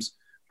teams,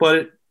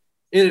 but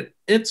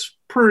it's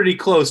pretty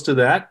close to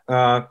that.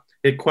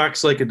 It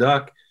quacks like a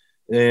duck,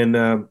 and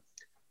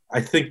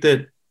I think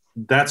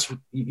that's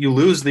you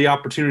lose the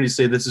opportunity to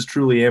say this is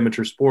truly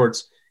amateur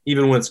sports,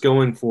 even when it's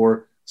going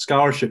for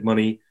scholarship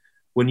money,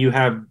 when you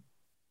have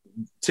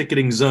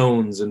ticketing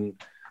zones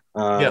and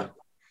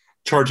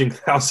charging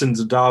thousands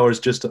of dollars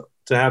just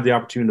to have the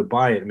opportunity to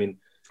buy it. I mean,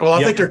 well,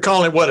 I think they're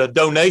calling it a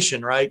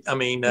donation, right? I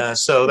mean,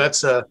 so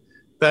that's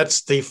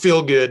the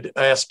feel good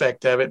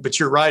aspect of it. But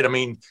you're right. I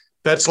mean,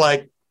 that's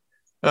like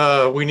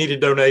we need a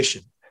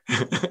donation.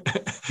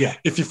 Yeah.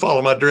 If you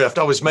follow my drift,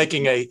 I was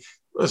making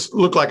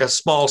look like a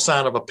small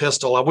sign of a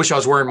pistol. I wish I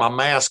was wearing my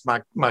mask,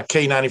 my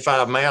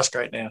K95 mask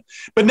right now.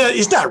 But no,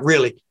 it's not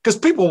really, because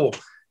people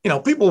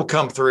will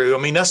come through. I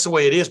mean, that's the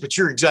way it is. But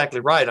you're exactly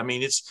right. I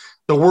mean, it's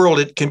the world.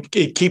 It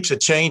keeps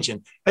it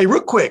changing. Hey,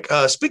 real quick,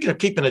 speaking of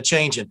keeping it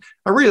changing,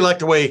 I really like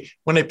the way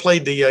when they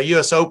played the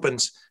U.S.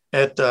 Opens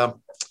at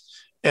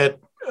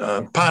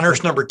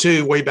Pinehurst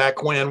 #2 way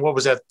back when. What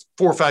was that?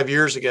 4 or 5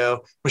 years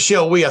ago.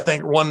 Michelle Wie, I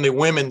think, won the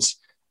women's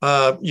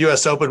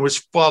U.S. Open, which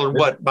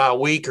followed by a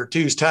week or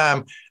two's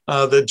time.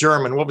 The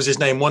German, what was his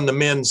name, won the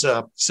men's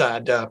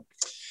side.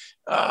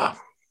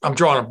 I'm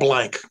drawing a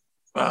blank.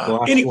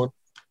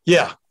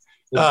 Yeah.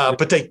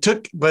 But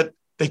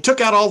they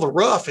took out all the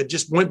rough. It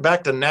just went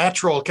back to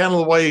natural, kind of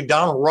the way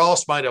Donald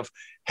Ross might have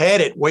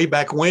had it way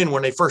back when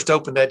they first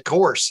opened that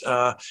course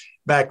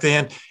back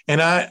then.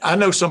 And I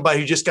know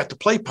somebody who just got to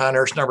play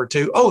Pinehurst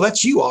 #2. Oh,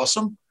 that's you.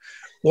 Awesome.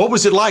 What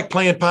was it like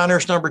playing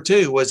Pinehurst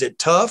 #2? Was it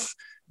tough?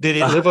 Did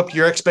it live up to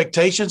your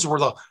expectations? Were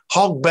the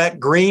hogback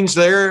greens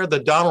there, the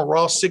Donald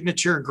Ross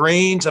signature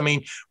greens? I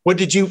mean, what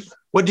did you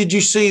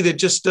see that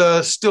just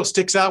still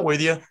sticks out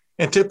with you,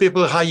 and tell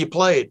people how you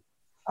played?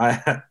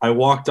 I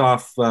walked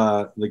off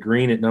the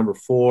green at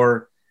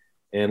 #4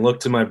 and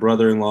looked to my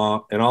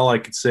brother-in-law, and all I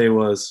could say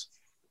was,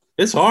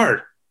 "It's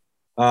hard."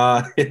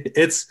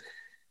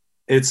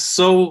 It's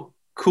so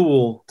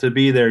cool to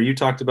be there. You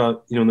talked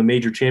about the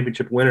major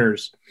championship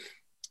winners.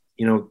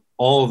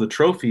 All of the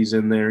trophies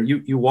in there.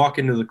 You walk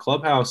into the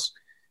clubhouse.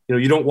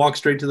 You don't walk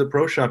straight to the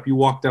pro shop. You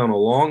walk down a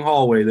long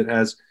hallway that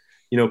has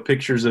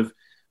pictures of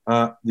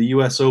the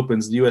U.S.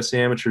 Opens, the U.S.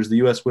 Amateurs, the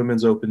U.S.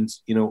 Women's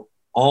Opens.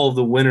 All of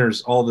the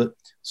winners, all the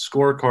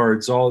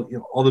scorecards,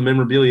 all the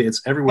memorabilia.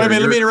 It's everywhere. Wait a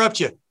minute, let me interrupt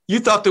you. You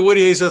thought the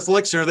Woody Hayes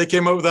Athletic Center, they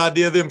came up with the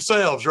idea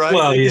themselves, right?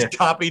 Well, they just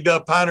copied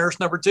Pinehurst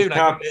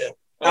 #2.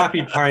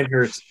 Copied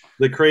Pinehurst,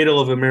 the cradle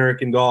of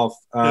American golf.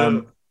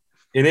 And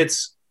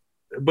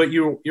but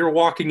you're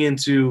walking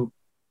into,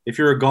 if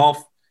you're a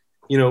golf,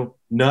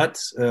 nut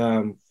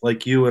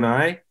like you and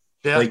I,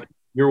 like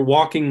you're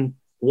walking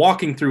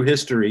through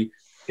history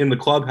in the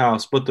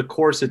clubhouse, but the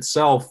course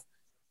itself,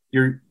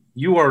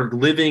 you are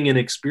living and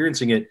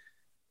experiencing it.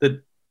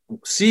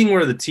 Seeing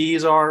where the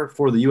tees are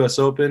for the U.S.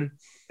 Open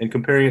and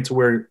comparing it to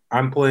where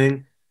I'm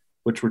playing,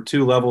 which were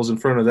 2 levels in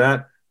front of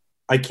that,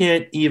 I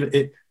can't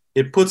even.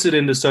 It puts it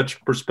into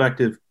such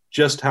perspective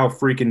just how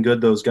freaking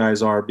good those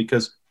guys are,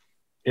 because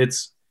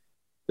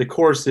the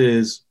course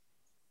is.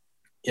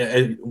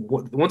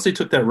 Once they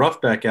took that rough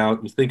back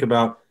out, you think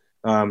about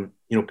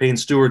Payne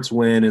Stewart's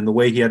win and the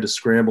way he had to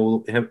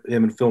scramble, him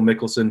and Phil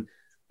Mickelson,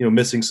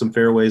 missing some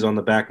fairways on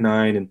the back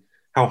 9 and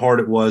how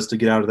hard it was to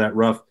get out of that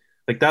rough.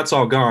 Like, that's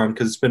all gone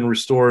because it's been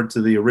restored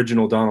to the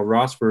original Donald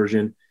Ross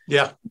version.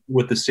 Yeah.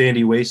 with the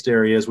sandy waste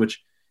areas,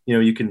 which, you know,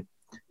 you can,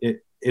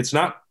 it's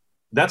not,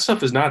 that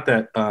stuff is not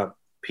that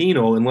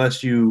penal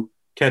unless you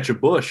catch a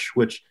bush,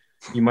 which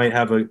you might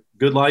have a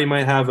good lie. You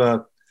might have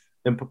a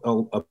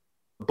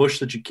bush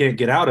that you can't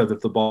get out of if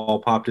the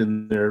ball popped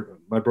in there.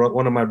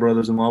 One of my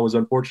brothers-in-law was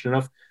unfortunate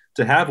enough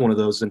to have one of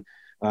those, and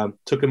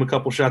took him a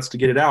couple shots to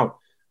get it out.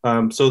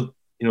 So,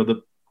 you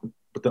know,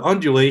 the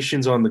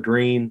undulations on the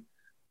green,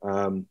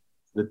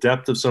 the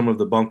depth of some of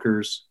the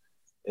bunkers,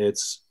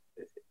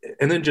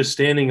 and then just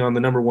standing on the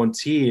number one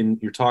tee and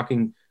you're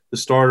talking, the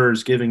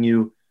starters giving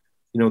you,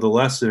 you know, the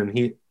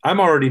lesson. I'm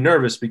already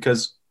nervous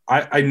because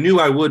I knew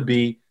I would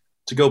be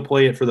to go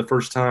play it for the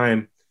first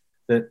time,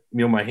 that, you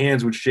know, my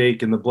hands would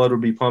shake and the blood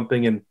would be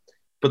pumping.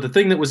 But the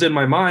thing that was in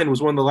my mind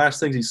was one of the last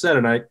things he said.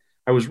 And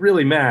I was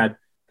really mad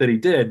that he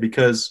did,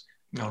 because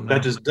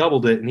that just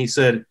doubled it. And he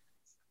said,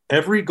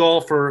 every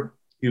golfer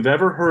you've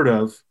ever heard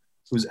of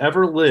who's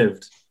ever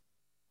lived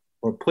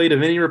or played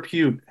of any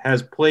repute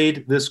has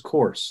played this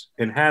course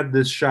and had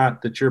this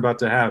shot that you're about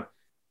to have.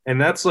 And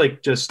that's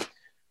like, just,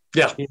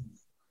 yeah,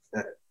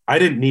 I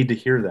didn't need to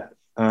hear that.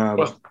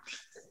 Well,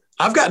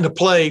 I've gotten to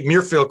play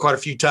Muirfield quite a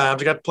few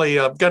times. I've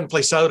gotten to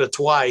play Soda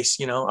twice.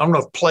 You know, I don't know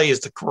if play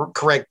is the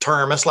correct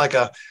term. It's like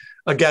a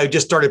guy who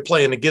just started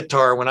playing the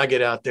guitar when I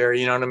get out there.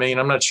 You know what I mean?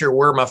 I'm not sure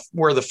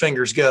where the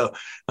fingers go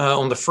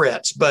on the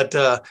frets, but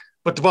the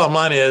bottom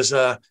line is,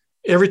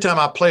 every time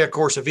I play a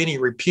course of any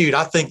repute,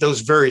 I think those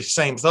very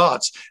same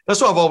thoughts.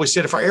 That's why I've always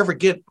said, if I ever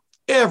get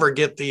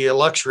the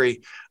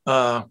luxury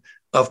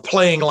of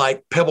playing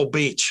like Pebble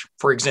Beach,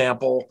 for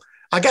example,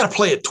 I got to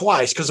play it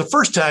twice, because the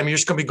first time you're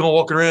just going to be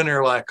walking around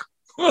there like,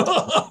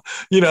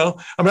 you know,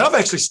 I mean, I've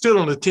actually stood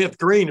on the 10th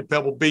green at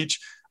Pebble Beach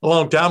a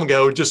long time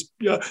ago.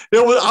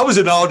 I was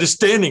in awe just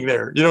standing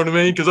there, you know what I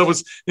mean? Because I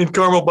was in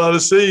Carmel by the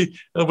Sea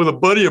with a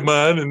buddy of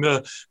mine,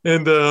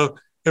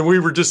 and we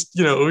were just,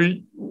 you know,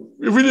 it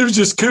was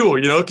just cool,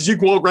 you know, because you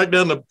can walk right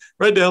down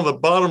the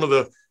bottom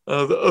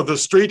of the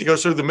street to go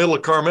through the middle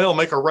of Carmel,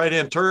 make a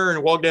right-hand turn,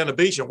 and walk down the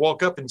beach and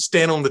walk up and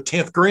stand on the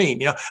 10th green.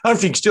 You know, I don't know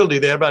if you can still do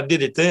that, but I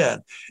did it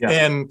then. Yeah.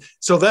 And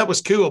so that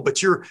was cool. But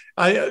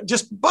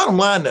just bottom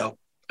line though,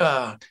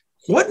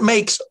 what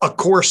makes a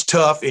course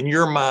tough in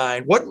your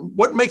mind?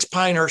 What makes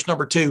Pinehurst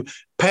number 2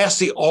 pass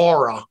the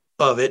aura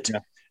of it? Yeah.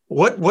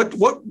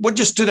 What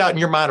just stood out in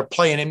your mind of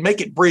playing, and make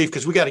it brief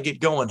because we got to get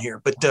going here.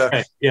 But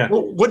yeah,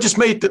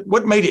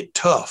 what made it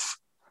tough?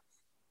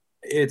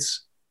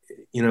 It's,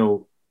 you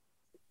know,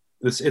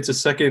 it's a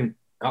second.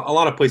 A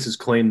lot of places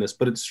claim this,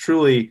 but it's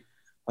truly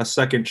a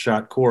second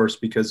shot course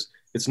because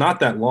it's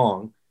not that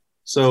long.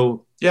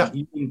 So yeah,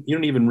 you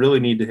don't even really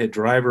need to hit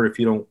driver if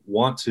you don't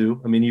want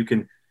to. I mean, you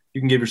can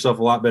give yourself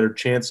a lot better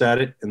chance at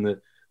it, and the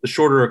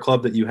shorter a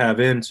club that you have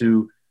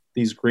into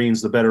these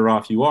greens, the better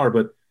off you are.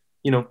 But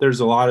you know, there's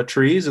a lot of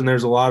trees and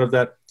there's a lot of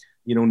that,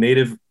 you know,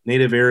 native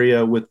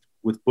area with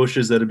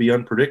bushes that would be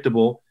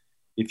unpredictable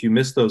if you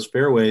miss those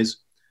fairways.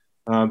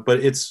 But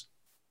it's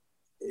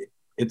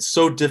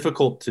so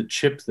difficult to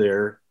chip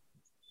there.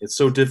 It's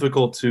so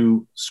difficult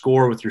to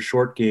score with your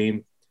short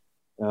game.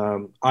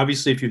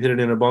 Obviously, if you hit it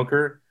in a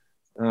bunker,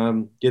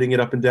 getting it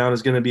up and down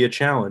is going to be a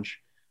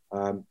challenge.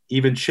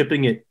 Even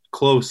chipping it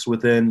close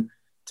within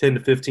 10 to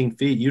 15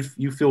 feet,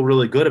 you feel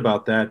really good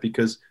about that,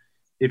 because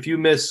if you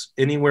miss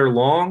anywhere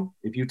long,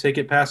 if you take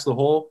it past the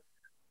hole,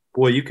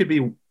 boy, you could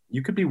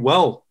be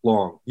well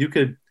long. You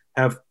could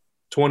have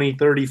 20,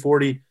 30,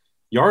 40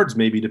 yards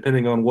maybe,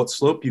 depending on what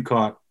slope you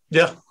caught.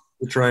 Yeah.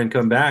 To try and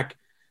come back.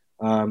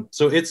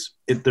 So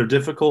they're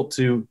difficult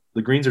the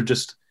greens are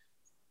just,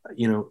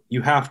 you know,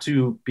 you have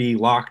to be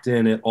locked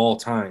in at all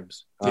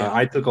times. Yeah.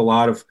 I took a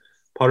lot of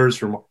putters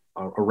from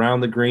around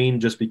the green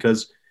just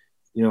because,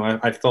 you know,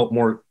 I felt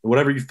more,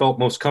 whatever you felt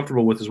most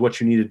comfortable with is what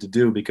you needed to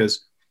do,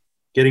 because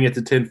getting it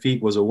to 10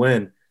 feet was a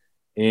win.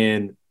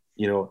 And,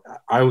 you know,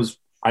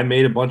 I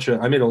made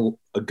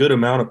a good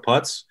amount of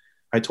putts.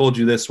 I told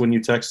you this when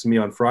you texted me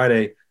on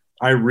Friday.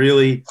 I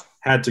really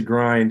had to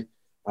grind.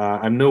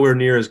 I'm nowhere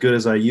near as good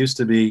as I used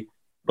to be,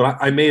 but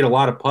I made a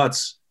lot of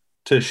putts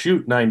to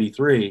shoot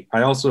 93.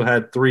 I also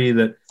had 3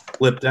 that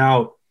flipped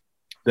out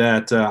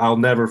that I'll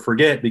never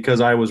forget,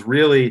 because I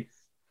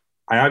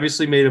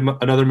obviously made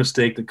another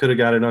mistake that could have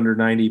got it under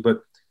 90,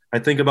 but I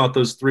think about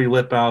those 3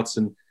 lip outs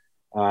and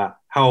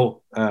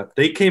how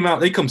they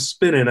come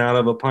spinning out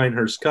of a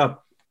Pinehurst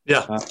Cup.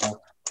 Yeah.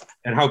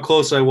 And how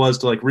close I was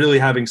to like really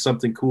having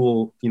something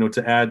cool, you know,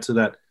 to add to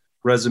that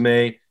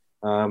resume.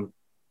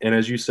 And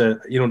as you said,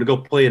 you know, to go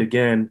play it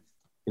again,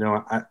 you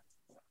know,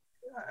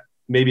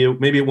 maybe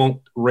it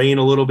won't rain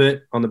a little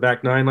bit on the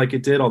back 9 like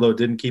it did, although it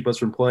didn't keep us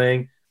from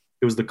playing.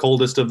 It was the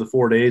coldest of the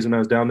 4 days when I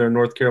was down there in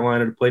North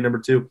Carolina to play number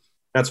 2.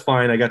 That's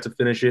fine. I got to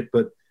finish it,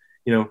 but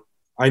you know,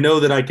 I know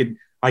that I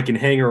can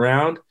hang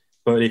around,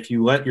 but if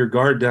you let your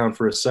guard down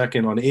for a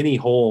second on any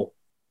hole,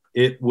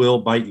 it will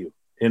bite you.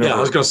 Yeah, I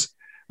was going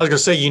to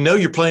say, you know,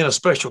 you're playing a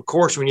special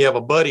course when you have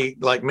a buddy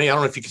like me. I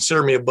don't know if you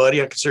consider me a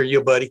buddy. I consider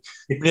you a buddy.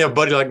 When you have a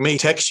buddy like me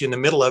text you in the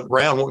middle of the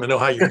round wanting to know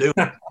how you're doing.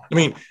 I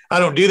mean, I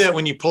don't do that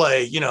when you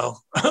play,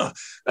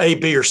 A,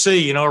 B, or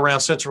C, around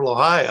Central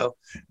Ohio.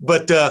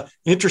 But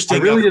interesting.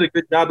 I really did a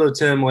good job though,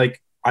 Tim.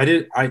 Like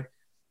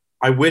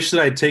I wish that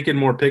I'd taken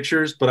more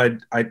pictures, but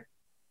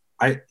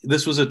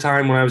this was a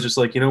time when I was just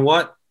like, you know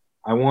what?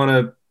 I want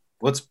to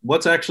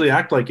let's actually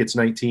act like it's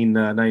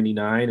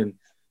 1999 and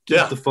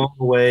keep the phone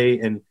away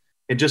and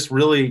just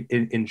really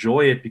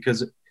enjoy it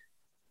because,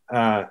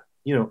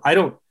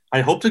 I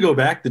hope to go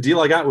back. The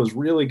deal I got was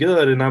really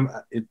good, and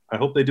I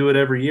hope they do it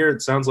every year.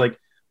 It sounds like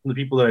from the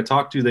people that I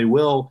talk to, they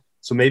will.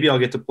 So maybe I'll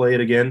get to play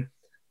it again.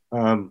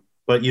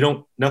 But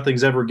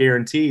nothing's ever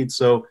guaranteed.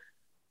 So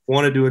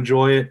wanted to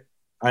enjoy it.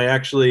 I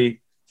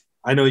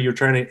know you're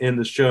trying to end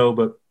the show,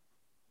 but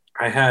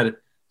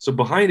so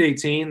behind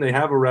 18, they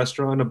have a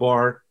restaurant, a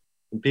bar,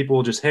 and people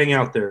will just hang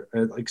out there.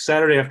 Like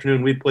Saturday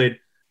afternoon, we played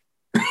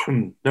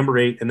number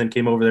 8 and then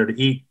came over there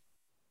to eat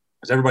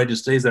because everybody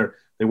just stays there.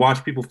 They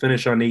watch people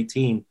finish on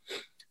 18.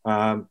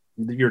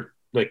 You're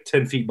like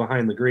 10 feet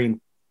behind the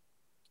green.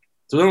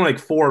 So there are like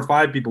 4 or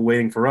 5 people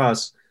waiting for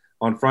us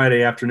on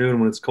Friday afternoon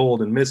when it's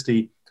cold and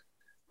misty.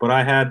 But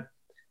I had,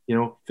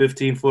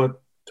 15-foot,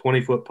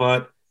 20-foot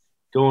putt,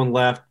 going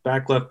left,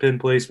 back left pin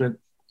placement.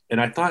 And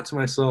I thought to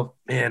myself,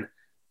 man,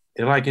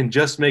 if I can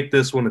just make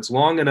this one, it's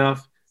long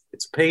enough,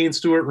 it's Payne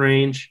Stewart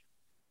range,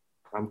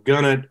 I'm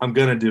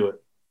gonna do it.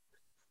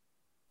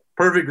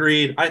 Perfect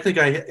read. I think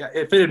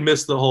if it had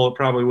missed the hole, it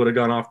probably would have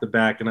gone off the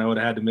back and I would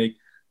have had to make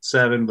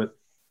 7, but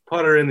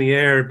putter in the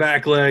air,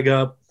 back leg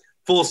up,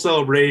 full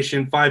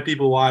celebration, 5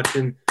 people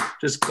watching,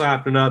 just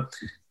clapping up.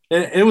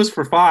 And it was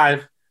for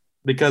 5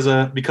 because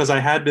I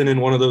had been in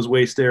one of those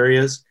waste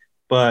areas,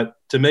 but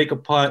to make a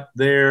putt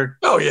there,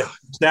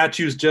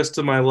 statues just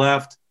to my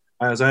left,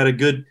 as I had a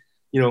good,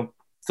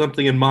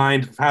 something in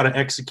mind of how to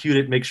execute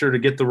it, make sure to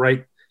get the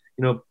right,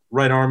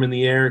 right arm in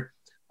the air.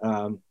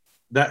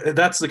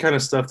 That's the kind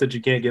of stuff that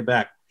you can't get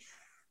back.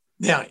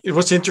 Yeah.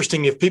 What's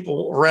interesting, if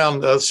people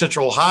around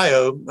Central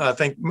Ohio, I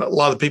think a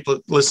lot of the people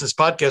that listen to this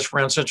podcast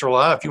around Central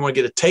Ohio, if you want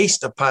to get a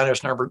taste of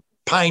Pinehurst number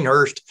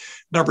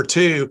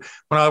 2,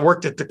 when I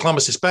worked at the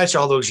Columbus Dispatch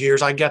all those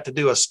years, I got to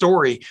do a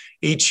story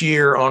each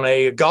year on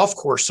a golf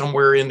course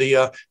somewhere in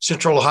the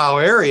Central Ohio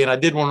area. And I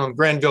did one on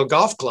Granville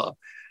Golf Club.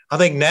 I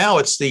think now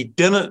it's the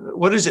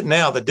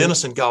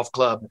Denison Golf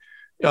Club,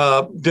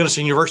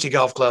 Denison University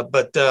Golf Club.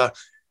 But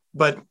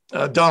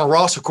Donald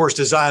Ross, of course,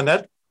 designed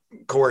that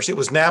course. It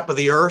was nap of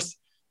the earth,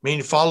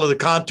 meaning follow the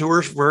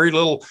contours, very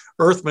little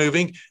earth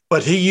moving.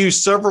 But he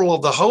used several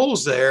of the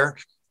holes there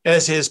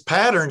as his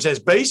patterns, as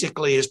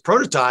basically his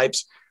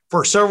prototypes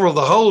for several of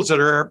the holes that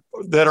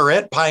are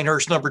at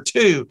Pinehurst number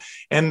 2.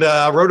 And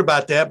I wrote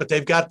about that, but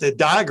they've got the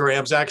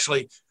diagrams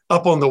actually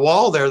up on the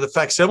wall there, the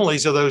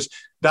facsimiles of those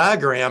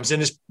diagrams.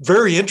 And it's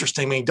very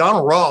interesting. I mean,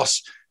 Donald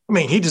Ross,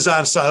 he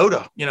designed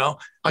Scioto.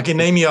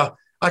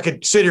 I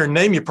could sit here and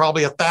name you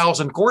probably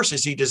 1,000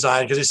 courses he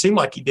designed because it seemed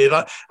like he did.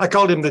 I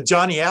called him the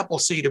Johnny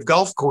Appleseed of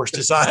golf course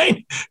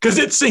design because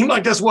it seemed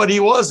like that's what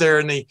he was there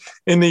in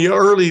the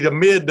early to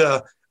mid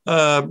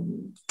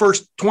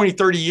first 20,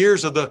 30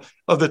 years of the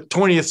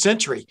 20th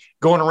century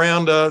going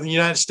around the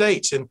United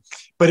States.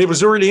 But it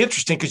was really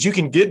interesting because you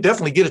can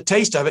definitely get a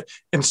taste of it,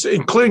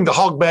 including the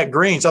hogback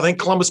greens. I think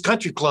Columbus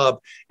Country Club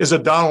is a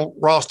Donald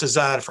Ross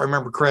design, if I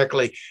remember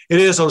correctly. It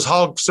is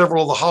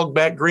several of the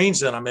hogback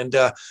greens in them, and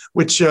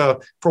which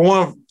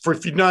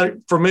if you're not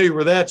familiar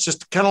with that, it's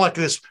just kind of like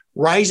this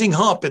rising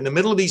hump in the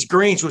middle of these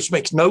greens, which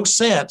makes no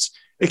sense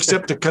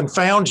except to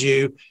confound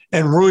you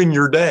and ruin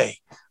your day.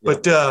 Yeah.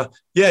 But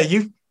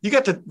you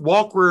got to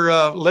walk where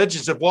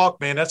legends have walked,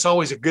 man. That's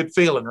always a good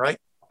feeling, right?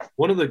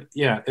 One of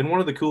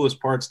the coolest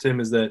parts, Tim,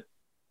 is that,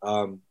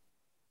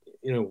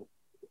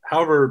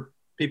 however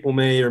people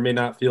may or may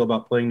not feel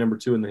about playing number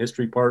 2 in the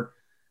history part,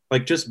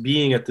 like just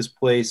being at this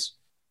place,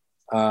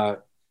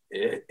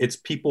 it's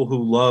people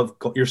who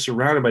you're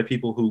surrounded by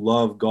people who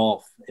love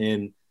golf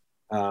and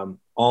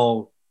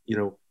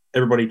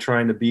everybody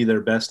trying to be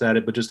their best at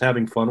it, but just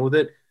having fun with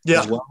it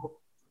as well.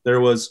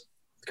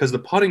 Because the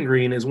putting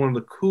green is one of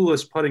the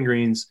coolest putting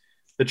greens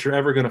that you're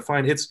ever going to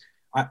find.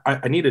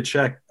 I need to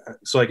check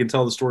so I can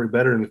tell the story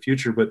better in the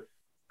future, but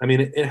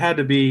it had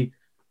to be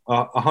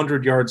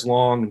 100 yards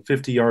long and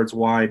 50 yards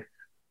wide.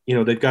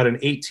 They've got an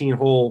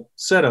 18-hole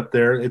setup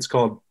there. It's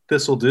called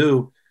This'll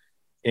Do,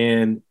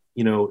 and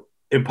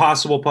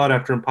impossible putt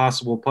after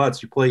impossible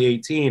putts. You play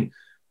 18,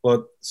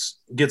 but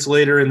it gets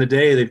later in the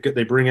day.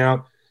 They bring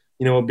out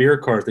a beer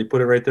cart. They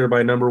put it right there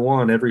by number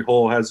 1. Every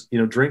hole has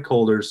drink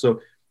holders,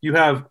 so you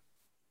have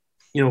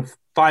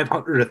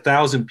 500,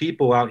 1,000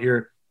 people out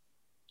here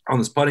on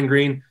this putting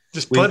green.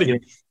 Just putting. A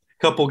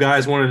couple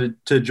guys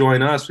wanted to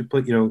join us. We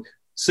put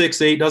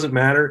 6, 8, doesn't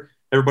matter.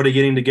 Everybody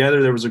getting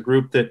together. There was a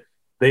group that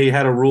they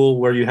had a rule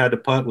where you had to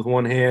putt with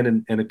one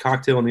hand and a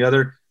cocktail in the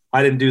other.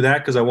 I didn't do that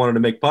because I wanted to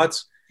make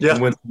putts and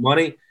win some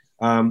money.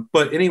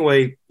 But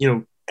anyway,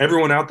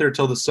 everyone out there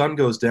till the sun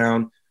goes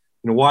down,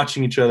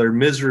 watching each other,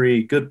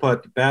 misery, good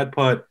putt, bad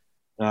putt,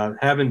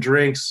 having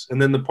drinks.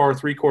 And then the par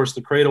 3 course,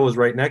 the Cradle is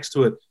right next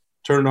to it.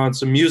 Turn on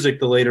some music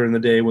later in the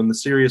day when the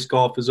serious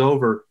golf is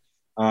over.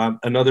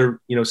 another,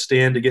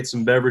 stand to get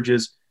some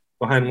beverages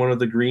behind one of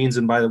the greens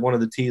and by one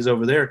of the tees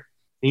over there.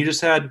 And you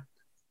just had,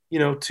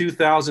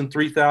 2,000,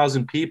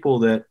 3,000 people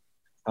that,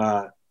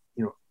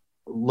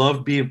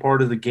 loved being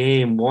part of the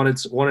game, wanted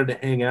to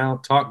hang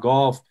out, talk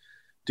golf,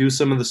 do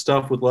some of the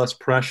stuff with less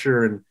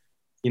pressure. And,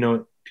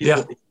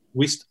 people,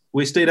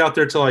 we stayed out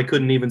there till I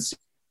couldn't even see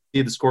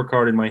the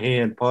scorecard in my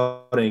hand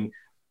putting.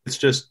 It's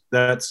just,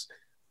 that's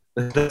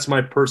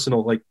my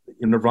personal,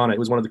 nirvana. It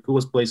was one of the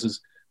coolest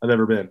places I've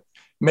ever been.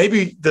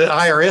 Maybe the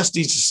IRS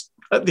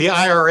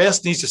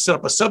needs to set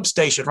up a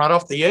substation right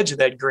off the edge of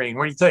that green.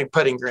 What do you think,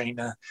 putting green?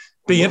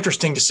 Be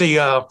interesting to see.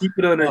 Keep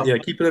it under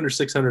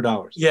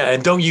 $600. Yeah,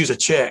 and don't use a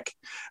check.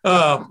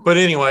 But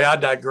anyway, I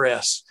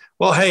digress.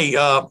 Well, hey,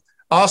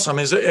 awesome.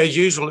 As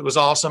usual, it was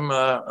awesome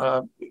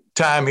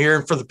time here.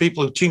 And for the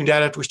people who tuned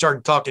out after we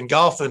started talking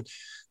golf,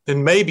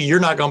 then maybe you're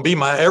not going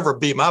to ever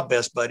be my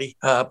best buddy.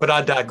 But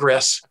I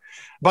digress.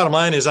 Bottom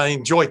line is I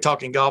enjoy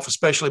talking golf,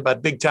 especially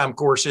about big time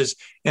courses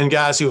and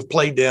guys who have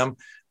played them.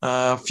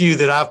 A few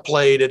that I've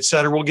played, et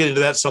cetera. We'll get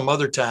into that some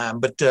other time.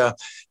 But,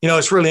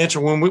 it's really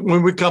interesting.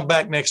 When we come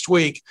back next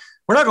week,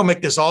 we're not going to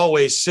make this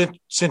always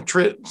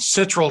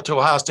central to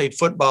Ohio State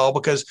football,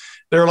 because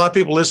there are a lot of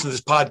people listening to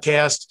this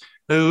podcast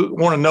who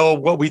want to know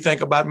what we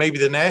think about maybe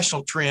the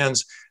national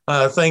trends,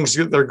 things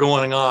that are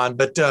going on.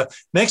 But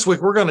next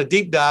week, we're going to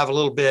deep dive a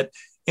little bit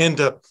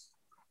into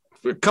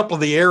a couple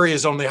of the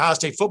areas on the Ohio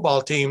State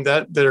football team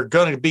that are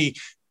going to be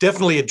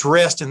definitely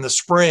addressed in the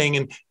spring.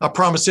 And I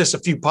promised this a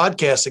few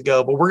podcasts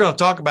ago, but we're going to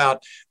talk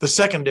about the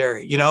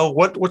secondary,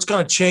 what's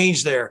going to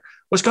change there,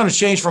 what's going to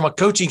change from a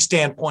coaching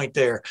standpoint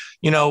there,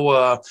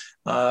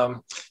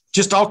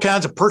 just all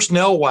kinds of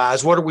personnel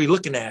wise. What are we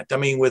looking at? I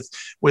mean, with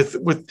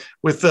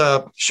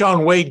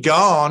Shaun Wade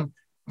gone,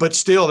 but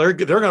still there are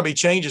going to be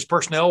changes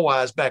personnel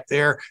wise back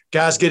there,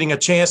 guys getting a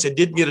chance that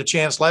didn't get a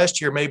chance last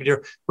year, maybe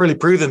to really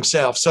prove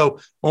themselves. So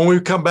when we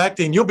come back,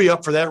 then you'll be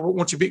up for that.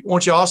 Won't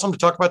you awesome to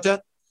talk about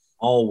that?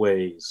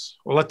 Always.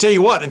 Well, I tell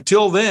you what,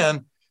 until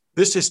then,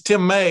 this is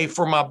Tim May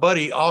for my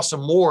buddy,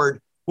 Awesome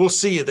Ward. We'll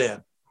see you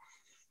then.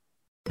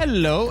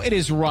 Hello, it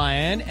is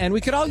Ryan, and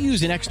we could all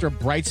use an extra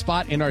bright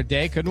spot in our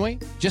day, couldn't we?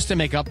 Just to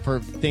make up for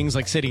things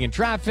like sitting in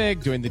traffic,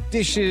 doing the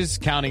dishes,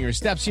 counting your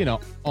steps,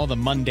 all the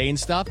mundane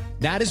stuff.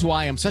 That is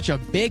why I'm such a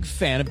big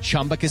fan of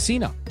Chumba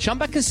Casino.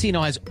 Chumba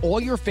Casino has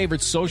all your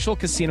favorite social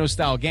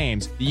casino-style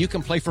games that you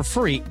can play for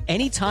free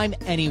anytime,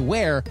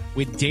 anywhere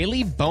with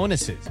daily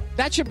bonuses.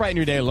 That should brighten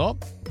your day a little.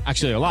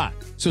 Actually, a lot.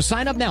 So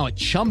sign up now at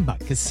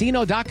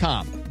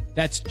ChumbaCasino.com.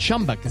 That's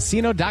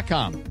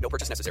ChumbaCasino.com. No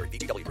purchase necessary.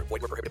 VGW Group.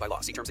 Void where prohibited by law.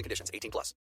 See terms and conditions. 18+.